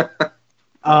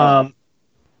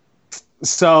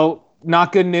 So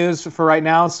not good news for right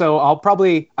now. So I'll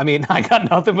probably, I mean, I got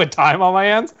nothing but time on my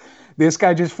hands. This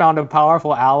guy just found a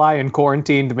powerful ally in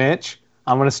quarantined Mitch.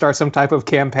 I'm going to start some type of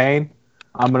campaign.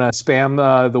 I'm going to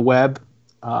spam the web.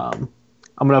 I'm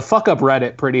going to fuck up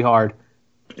Reddit pretty hard.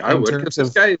 I would, because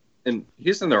this guy, and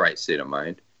he's in the right state of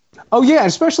mind. Oh, yeah,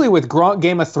 especially with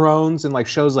Game of Thrones and like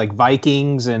shows like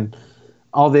Vikings and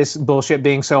all this bullshit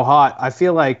being so hot. I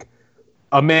feel like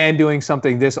a man doing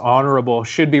something this honorable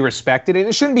should be respected, and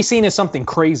it shouldn't be seen as something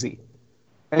crazy.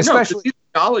 Especially,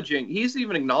 no, he's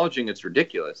even acknowledging it's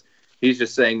ridiculous. He's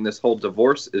just saying this whole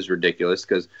divorce is ridiculous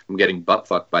because I'm getting butt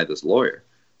fucked by this lawyer.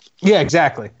 Yeah,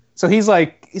 exactly. So he's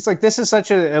like, this is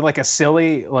such a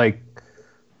silly, like,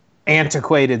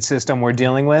 antiquated system we're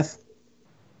dealing with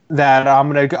that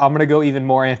I'm gonna go even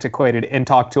more antiquated and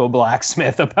talk to a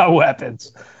blacksmith about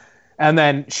weapons. And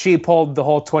then she pulled the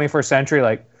whole 21st century,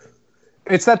 like,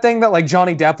 it's that thing that like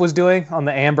Johnny Depp was doing on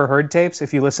the Amber Heard tapes,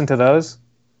 if you listen to those,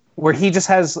 where he just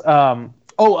has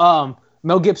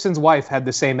Mel Gibson's wife had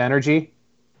the same energy,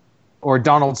 or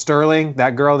Donald Sterling,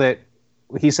 that girl that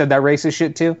he said that racist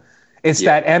shit to. It's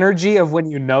that energy of when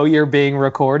you know you're being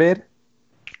recorded.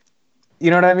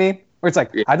 You know what I mean? Where it's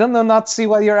like, I don't know, not to see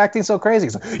why you're acting so crazy.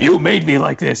 It's like, you made me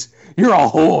like this. You're a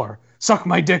whore. Suck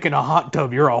my dick in a hot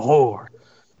tub. You're a whore.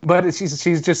 But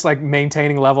she's just like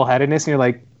maintaining level-headedness, and you're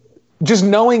like, just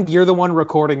knowing you're the one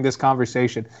recording this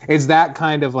conversation. It's that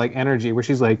kind of like energy where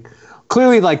she's like,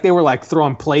 clearly like they were like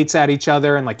throwing plates at each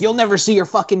other and like, you'll never see your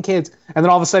fucking kids. And then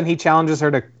all of a sudden he challenges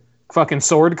her to fucking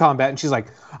sword combat, and she's like,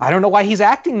 I don't know why he's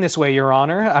acting this way, Your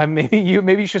Honor. Maybe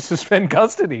you should suspend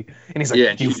custody. And he's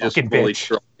like, you fucking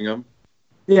bitch. Him.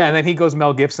 Yeah, and then he goes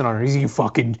Mel Gibson on her. He's you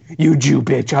Jew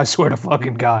bitch. I swear to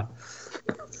fucking God.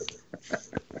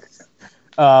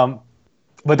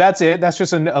 But that's it. That's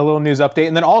just a little news update.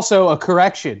 And then also a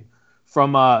correction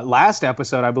from last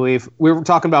episode, I believe. We were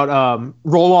talking about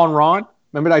Roll On Ron.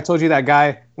 Remember that I told you that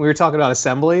guy? We were talking about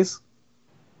assemblies.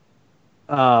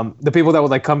 The people that would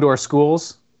like come to our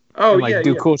schools and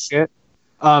do cool shit.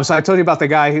 So I told you about the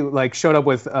guy who like showed up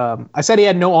with. I said he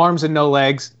had no arms and no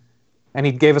legs, and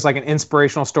he gave us like an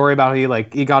inspirational story about how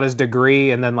he got his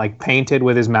degree and then like painted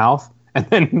with his mouth, and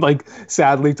then like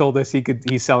sadly told us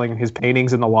he's selling his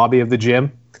paintings in the lobby of the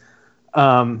gym.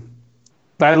 But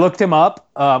I looked him up.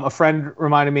 A friend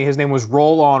reminded me his name was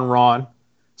Roll On Ron,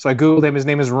 so I googled him. His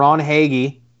name is Ron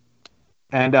Hagee,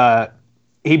 and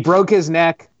he broke his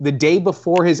neck the day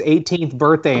before his 18th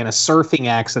birthday in a surfing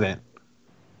accident.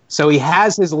 So he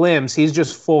has his limbs. He's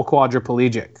just full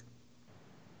quadriplegic.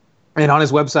 And on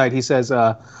his website, he says,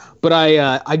 but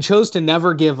I chose to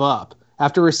never give up.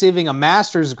 After receiving a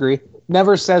master's degree,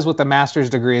 never says what the master's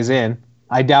degree is in.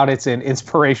 I doubt it's in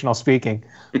inspirational speaking.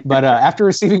 But after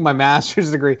receiving my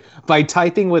master's degree by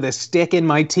typing with a stick in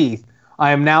my teeth,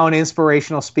 I am now an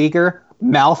inspirational speaker,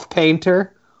 mouth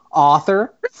painter,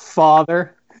 author,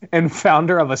 father, and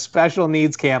founder of a special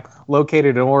needs camp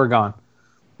located in Oregon,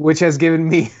 which has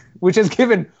given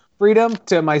freedom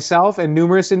to myself and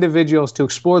numerous individuals to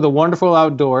explore the wonderful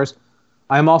outdoors.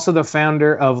 I am also the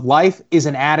founder of Life is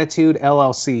an Attitude,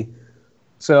 LLC.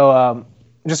 So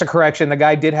just a correction, the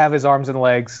guy did have his arms and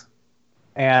legs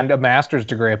and a master's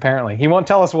degree, apparently. He won't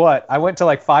tell us what. I went to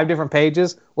like 5 different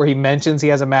pages where he mentions he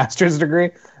has a master's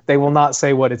degree. They will not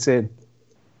say what it's in.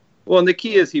 Well, and the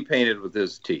key is he painted with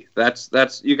his teeth.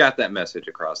 That's you got that message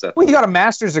across. Well, he got a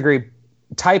master's degree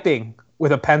typing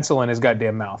with a pencil in his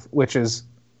goddamn mouth, which is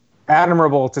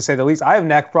admirable to say the least. I have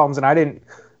neck problems, and I didn't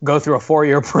go through a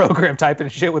 4-year program typing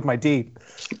shit with my teeth.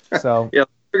 So Yeah,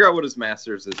 figure out what his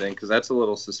master's is in, because that's a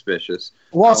little suspicious.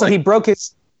 well, also he broke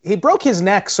his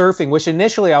neck surfing, which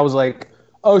initially I was like,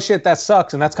 oh shit, that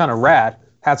sucks, and that's kind of rad.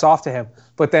 Hats off to him.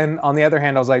 But then on the other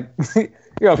hand, I was like,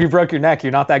 if you broke your neck,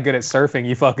 you're not that good at surfing,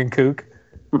 you fucking kook.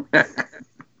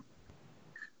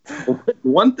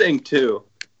 One thing too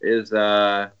is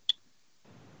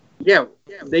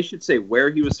they should say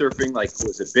where he was surfing. Like,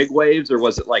 was it big waves or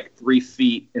was it like 3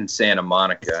 feet in Santa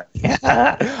Monica?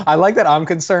 I like that I'm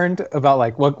concerned about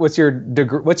like what's your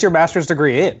degree, what's your master's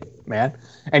degree in, man?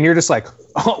 And you're just like,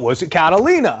 oh, was it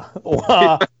Catalina?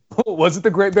 Was it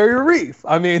the Great Barrier Reef?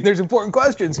 I mean, there's important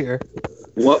questions here.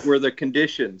 What were the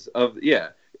conditions of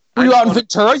Are you out in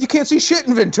Ventura? You can't see shit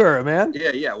in Ventura, man.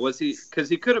 Yeah. Was he? Because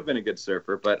he could have been a good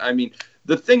surfer, but I mean,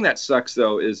 the thing that sucks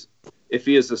though is if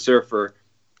he is a surfer,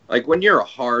 like when you're a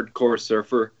hardcore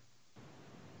surfer,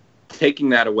 taking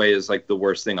that away is like the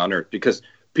worst thing on earth, because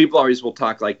people always will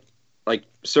talk like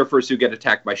surfers who get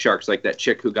attacked by sharks, like that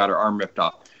chick who got her arm ripped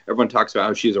off. Everyone talks about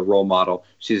how she's a role model,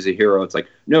 she's a hero. It's like,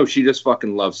 no, she just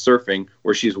fucking loves surfing,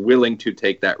 where she's willing to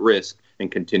take that risk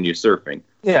and continue surfing.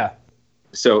 Yeah.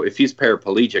 So if he's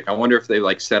paraplegic, I wonder if they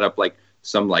like set up like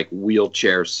some like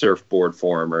wheelchair surfboard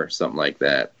for him or something like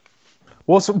that.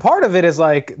 Well, so part of it is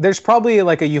like there's probably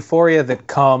like a euphoria that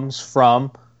comes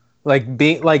from like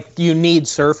being like you need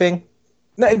surfing.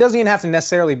 No, it doesn't even have to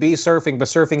necessarily be surfing, but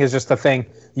surfing is just the thing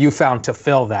you found to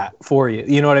fill that for you.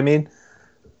 You know what I mean?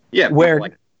 Yeah.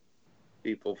 Where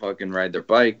people fucking ride their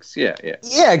bikes. Yeah.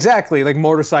 Yeah, exactly. Like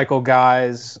motorcycle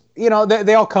guys, you know,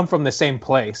 they all come from the same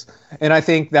place. And I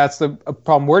think that's the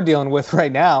problem we're dealing with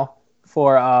right now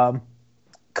for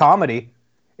comedy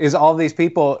is all these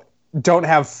people don't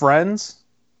have friends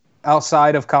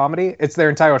outside of comedy. It's their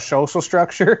entire social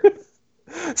structure.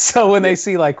 So when they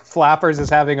see like Flappers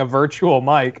is having a virtual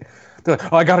mic, they're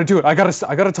like, oh, I got to do it. I got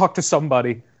to talk to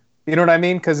somebody. You know what I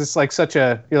mean? Because it's like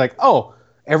you're like, oh,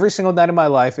 every single night of my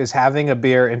life is having a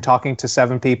beer and talking to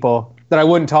 7 people that I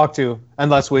wouldn't talk to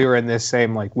unless we were in this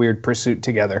same like weird pursuit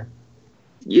together.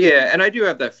 Yeah, and I do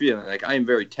have that feeling. Like I am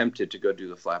very tempted to go do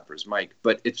the Flappers mic,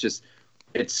 but it's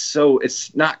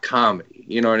not comedy.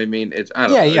 You know what I mean? I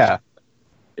don't know. Yeah.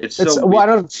 It's so well, I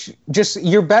don't just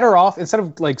you're better off instead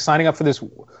of like signing up for this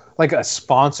like a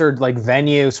sponsored like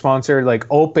venue sponsored like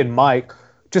open mic,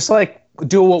 just like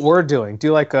do what we're doing.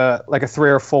 Do like a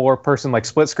 3 or 4 person like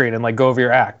split screen and like go over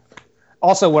your act.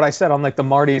 Also, what I said on like the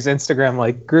Marty's Instagram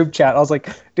like group chat, I was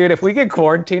like, dude, if we get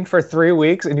quarantined for 3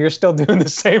 weeks and you're still doing the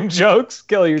same jokes,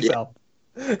 kill yourself.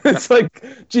 Yeah. It's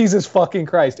like Jesus fucking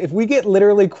Christ. If we get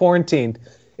literally quarantined,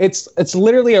 it's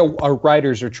literally a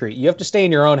writer's retreat. You have to stay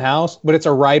in your own house, but it's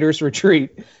a writer's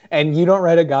retreat, and you don't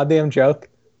write a goddamn joke,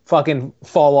 fucking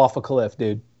fall off a cliff,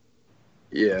 dude.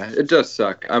 Yeah, it does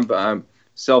suck. I'm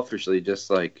selfishly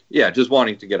just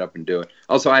wanting to get up and do it.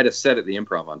 Also, I had a set at the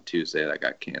Improv on Tuesday that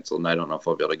got canceled, and I don't know if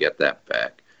I'll be able to get that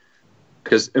back.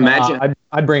 Because imagine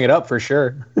I'd bring it up for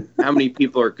sure. How many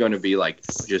people are going to be like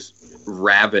just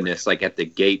ravenous like at the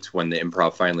gates when the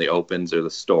Improv finally opens or the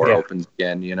store opens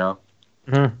again, you know?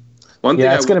 Mm-hmm. One thing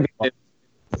it's going to be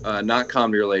not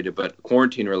comedy related, but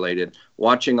quarantine related,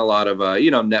 watching a lot of,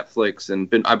 Netflix, and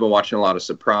I've been watching a lot of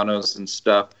Sopranos and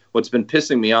stuff. What's been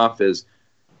pissing me off is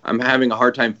I'm having a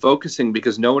hard time focusing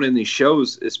because no one in these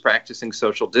shows is practicing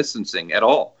social distancing at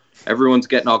all. Everyone's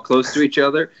getting all close to each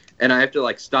other, and I have to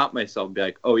like stop myself and be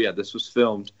like, oh yeah, this was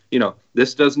filmed. You know,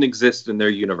 this doesn't exist in their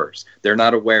universe. They're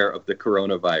not aware of the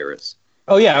coronavirus.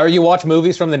 Oh yeah, or you watch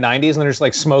movies from the 90s and they're just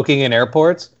like smoking in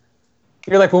airports.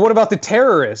 You're like, well, what about the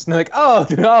terrorists? And they're like, oh,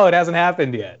 no, it hasn't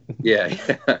happened yet. Yeah.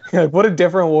 Like, what a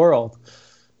different world.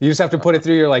 You just have to put it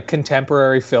through your like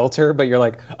contemporary filter, but you're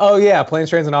like, oh yeah, planes,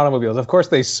 trains, and automobiles. Of course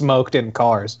they smoked in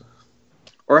cars.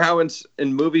 Or how in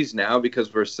movies now,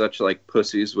 because we're such like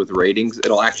pussies with ratings,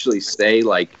 it'll actually say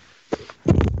like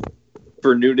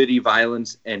for nudity,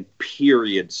 violence, and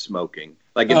period smoking.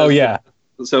 Like, yeah.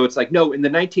 So it's like, no, in the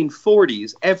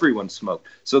 1940s, everyone smoked.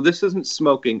 So this isn't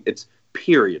smoking, it's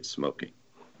period smoking.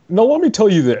 No, let me tell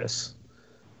you this.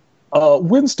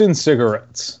 Winston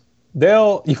cigarettes.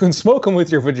 You can smoke them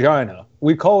with your vagina.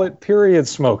 We call it period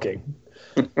smoking.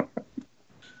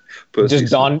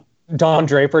 Just Don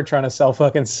Draper trying to sell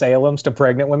fucking Salems to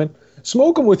pregnant women.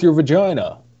 Smoke them with your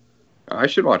vagina. I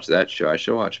should watch that show. I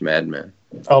should watch Mad Men.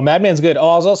 Oh, Mad Men's good. Oh,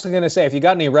 I was also going to say, if you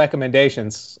got any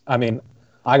recommendations, I mean,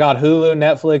 I got Hulu,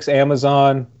 Netflix,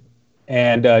 Amazon,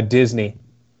 and Disney.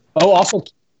 Oh, also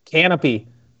Canopy.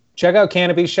 Check out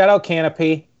Canopy. Shout out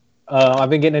Canopy. I've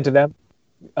been getting into them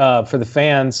for the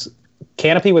fans.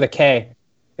 Canopy with a K.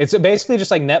 It's basically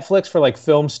just like Netflix for like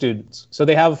film students. So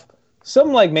they have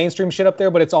some like mainstream shit up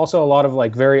there, but it's also a lot of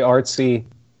like very artsy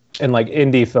and like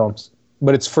indie films.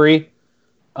 But it's free.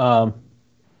 I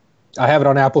have it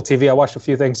on Apple TV. I watched a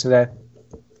few things today.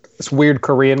 This weird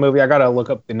Korean movie. I gotta look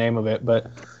up the name of it,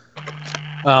 but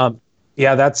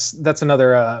yeah, that's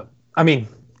another. I mean,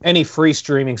 any free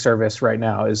streaming service right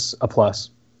now is a plus.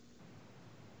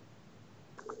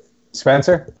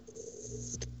 Spencer,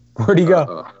 where'd he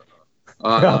go?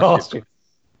 I lost you.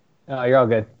 Oh, you're all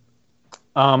good.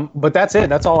 But that's it.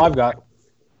 That's all I've got.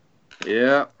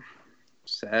 Yeah.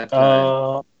 Sad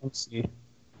time. Let's see.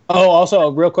 Oh, also,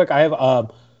 real quick, I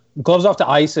have gloves off to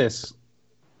ISIS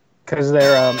because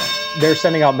they're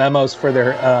sending out memos for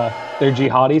their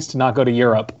jihadis to not go to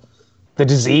Europe, the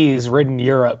disease-ridden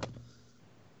Europe.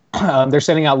 They're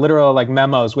sending out literal like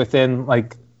memos within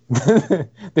like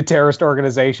the terrorist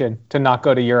organization to not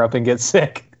go to Europe and get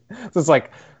sick. So it's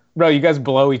like, bro, you guys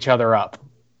blow each other up.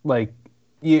 Like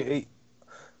you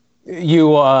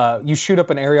shoot up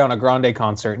an Ariana Grande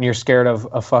concert and you're scared of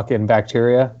a fucking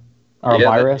bacteria or a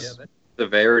virus. That's the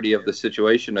severity of the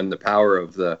situation and the power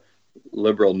of the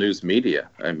liberal news media.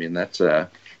 I mean, that's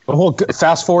Well,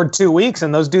 fast forward 2 weeks,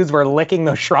 and those dudes were licking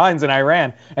those shrines in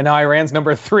Iran, and now Iran's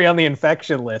number 3 on the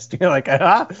infection list. You're like,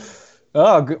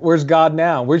 oh, where's God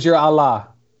now? Where's your Allah?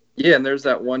 Yeah, and there's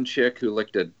that one chick who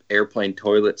licked an airplane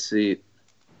toilet seat.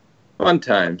 Fun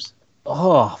times.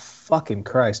 Oh, fucking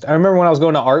Christ. I remember when I was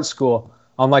going to art school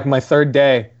on like my 3rd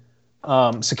day,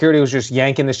 security was just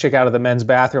yanking this chick out of the men's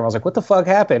bathroom. I was like, what the fuck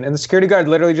happened? And the security guard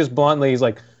literally just bluntly, he's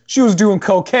like, she was doing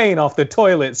cocaine off the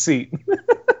toilet seat.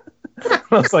 I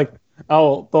was like,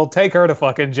 oh, they'll take her to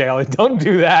fucking jail. Don't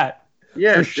do that.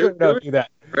 Yeah, for sure, don't do that.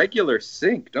 Regular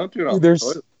sink. Don't do it on the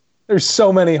toilet. There's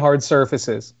so many hard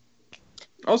surfaces.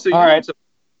 Also, all right.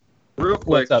 Real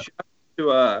quick, shout out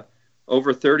to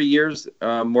over 30 years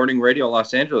morning radio in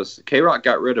Los Angeles. K-Rock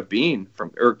got rid of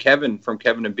Kevin from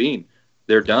Kevin and Bean.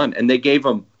 They're done, and they gave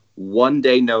him 1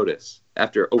 day notice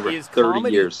after over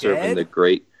 30 years serving the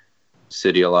great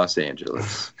city of Los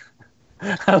Angeles.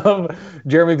 I love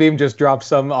Jeremy Beam just dropped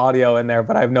some audio in there,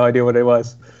 but I have no idea what it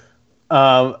was.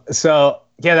 So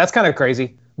yeah, that's kind of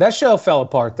crazy. That show fell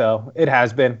apart though. It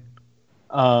has been.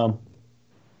 I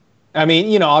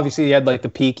mean, obviously you had like the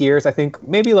peak years. I think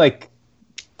maybe like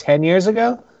 10 years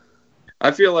ago.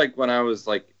 I feel like when I was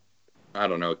like, I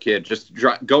don't know, a kid, just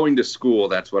going to school,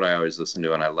 that's what I always listened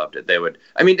to, and I loved it. They would,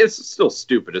 I mean, it's still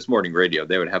stupid. It's morning radio.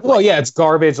 They would have. Well, yeah, it's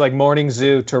garbage, like morning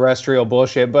zoo, terrestrial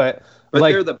bullshit, but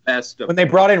like, they're the best. When they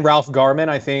brought in Ralph Garman,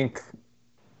 I think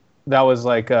that was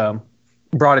like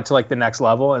brought it to like the next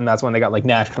level, and that's when they got like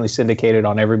nationally syndicated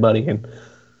on everybody. And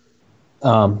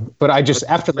but I just,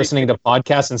 after listening to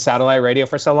podcasts and satellite radio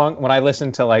for so long, when I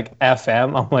listen to like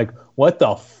FM, I'm like, what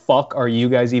the fuck are you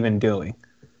guys even doing?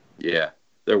 Yeah,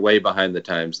 they're way behind the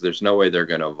times. There's no way they're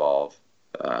going to evolve.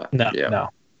 No.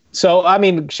 So I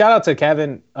mean, shout out to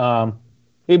Kevin.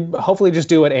 He'd hopefully just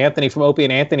do what Anthony from Opie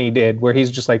and Anthony did, where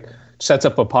he's just like sets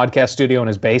up a podcast studio in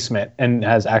his basement and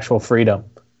has actual freedom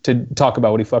to talk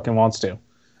about what he fucking wants to.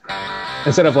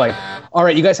 Instead of like, all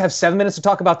right, you guys have 7 minutes to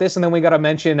talk about this, and then we got to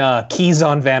mention Keys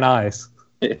on Van Nuys.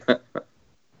 We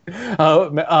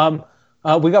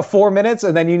got 4 minutes,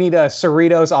 and then you need a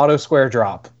Cerritos auto square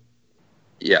drop.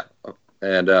 Yeah,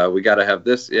 and we got to have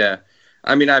this. Yeah,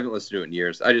 I mean, I haven't listened to it in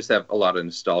years. I just have a lot of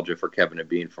nostalgia for Kevin and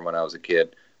Bean from when I was a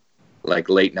kid, like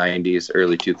late 90s,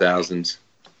 early 2000s.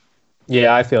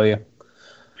 Yeah, I feel you.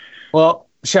 Well,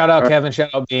 shout out Kevin,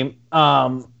 shout out Beam.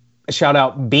 Shout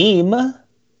out Beam,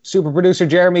 super producer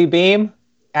Jeremy Beam,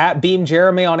 at Beam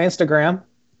Jeremy on Instagram.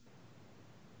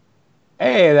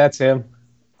 Hey, that's him.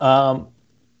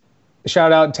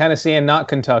 Shout out Tennessee and not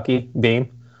Kentucky, Beam.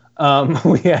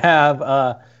 We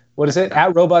have, what is it?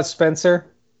 At Robot Spencer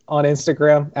on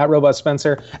Instagram, at Robot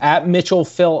Spencer, at Mitchell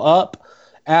Fill Up,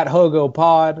 at Hogo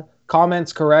Pod.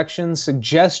 Comments, corrections,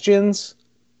 suggestions.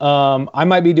 I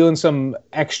might be doing some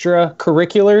extra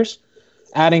curriculars,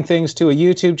 adding things to a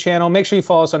YouTube channel. Make sure you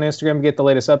follow us on Instagram to get the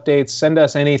latest updates. Send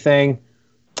us anything.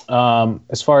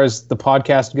 As far as the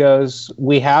podcast goes,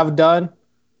 we have done,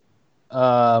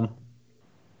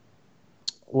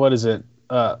 what is it?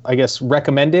 I guess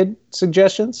recommended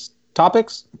suggestions,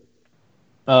 topics.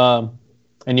 And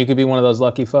you could be one of those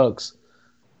lucky folks.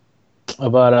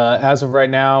 But as of right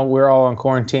now, we're all on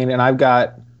quarantine, and I've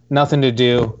got nothing to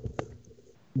do.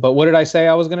 But what did I say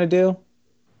I was going to do?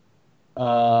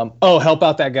 Help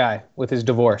out that guy with his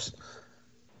divorce.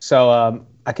 So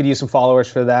I could use some followers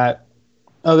for that.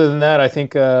 Other than that, I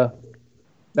think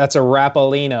that's a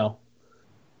Rapalino.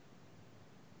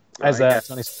 As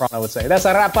Tony Soprano would say. That's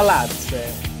a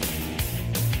Rapalazzi.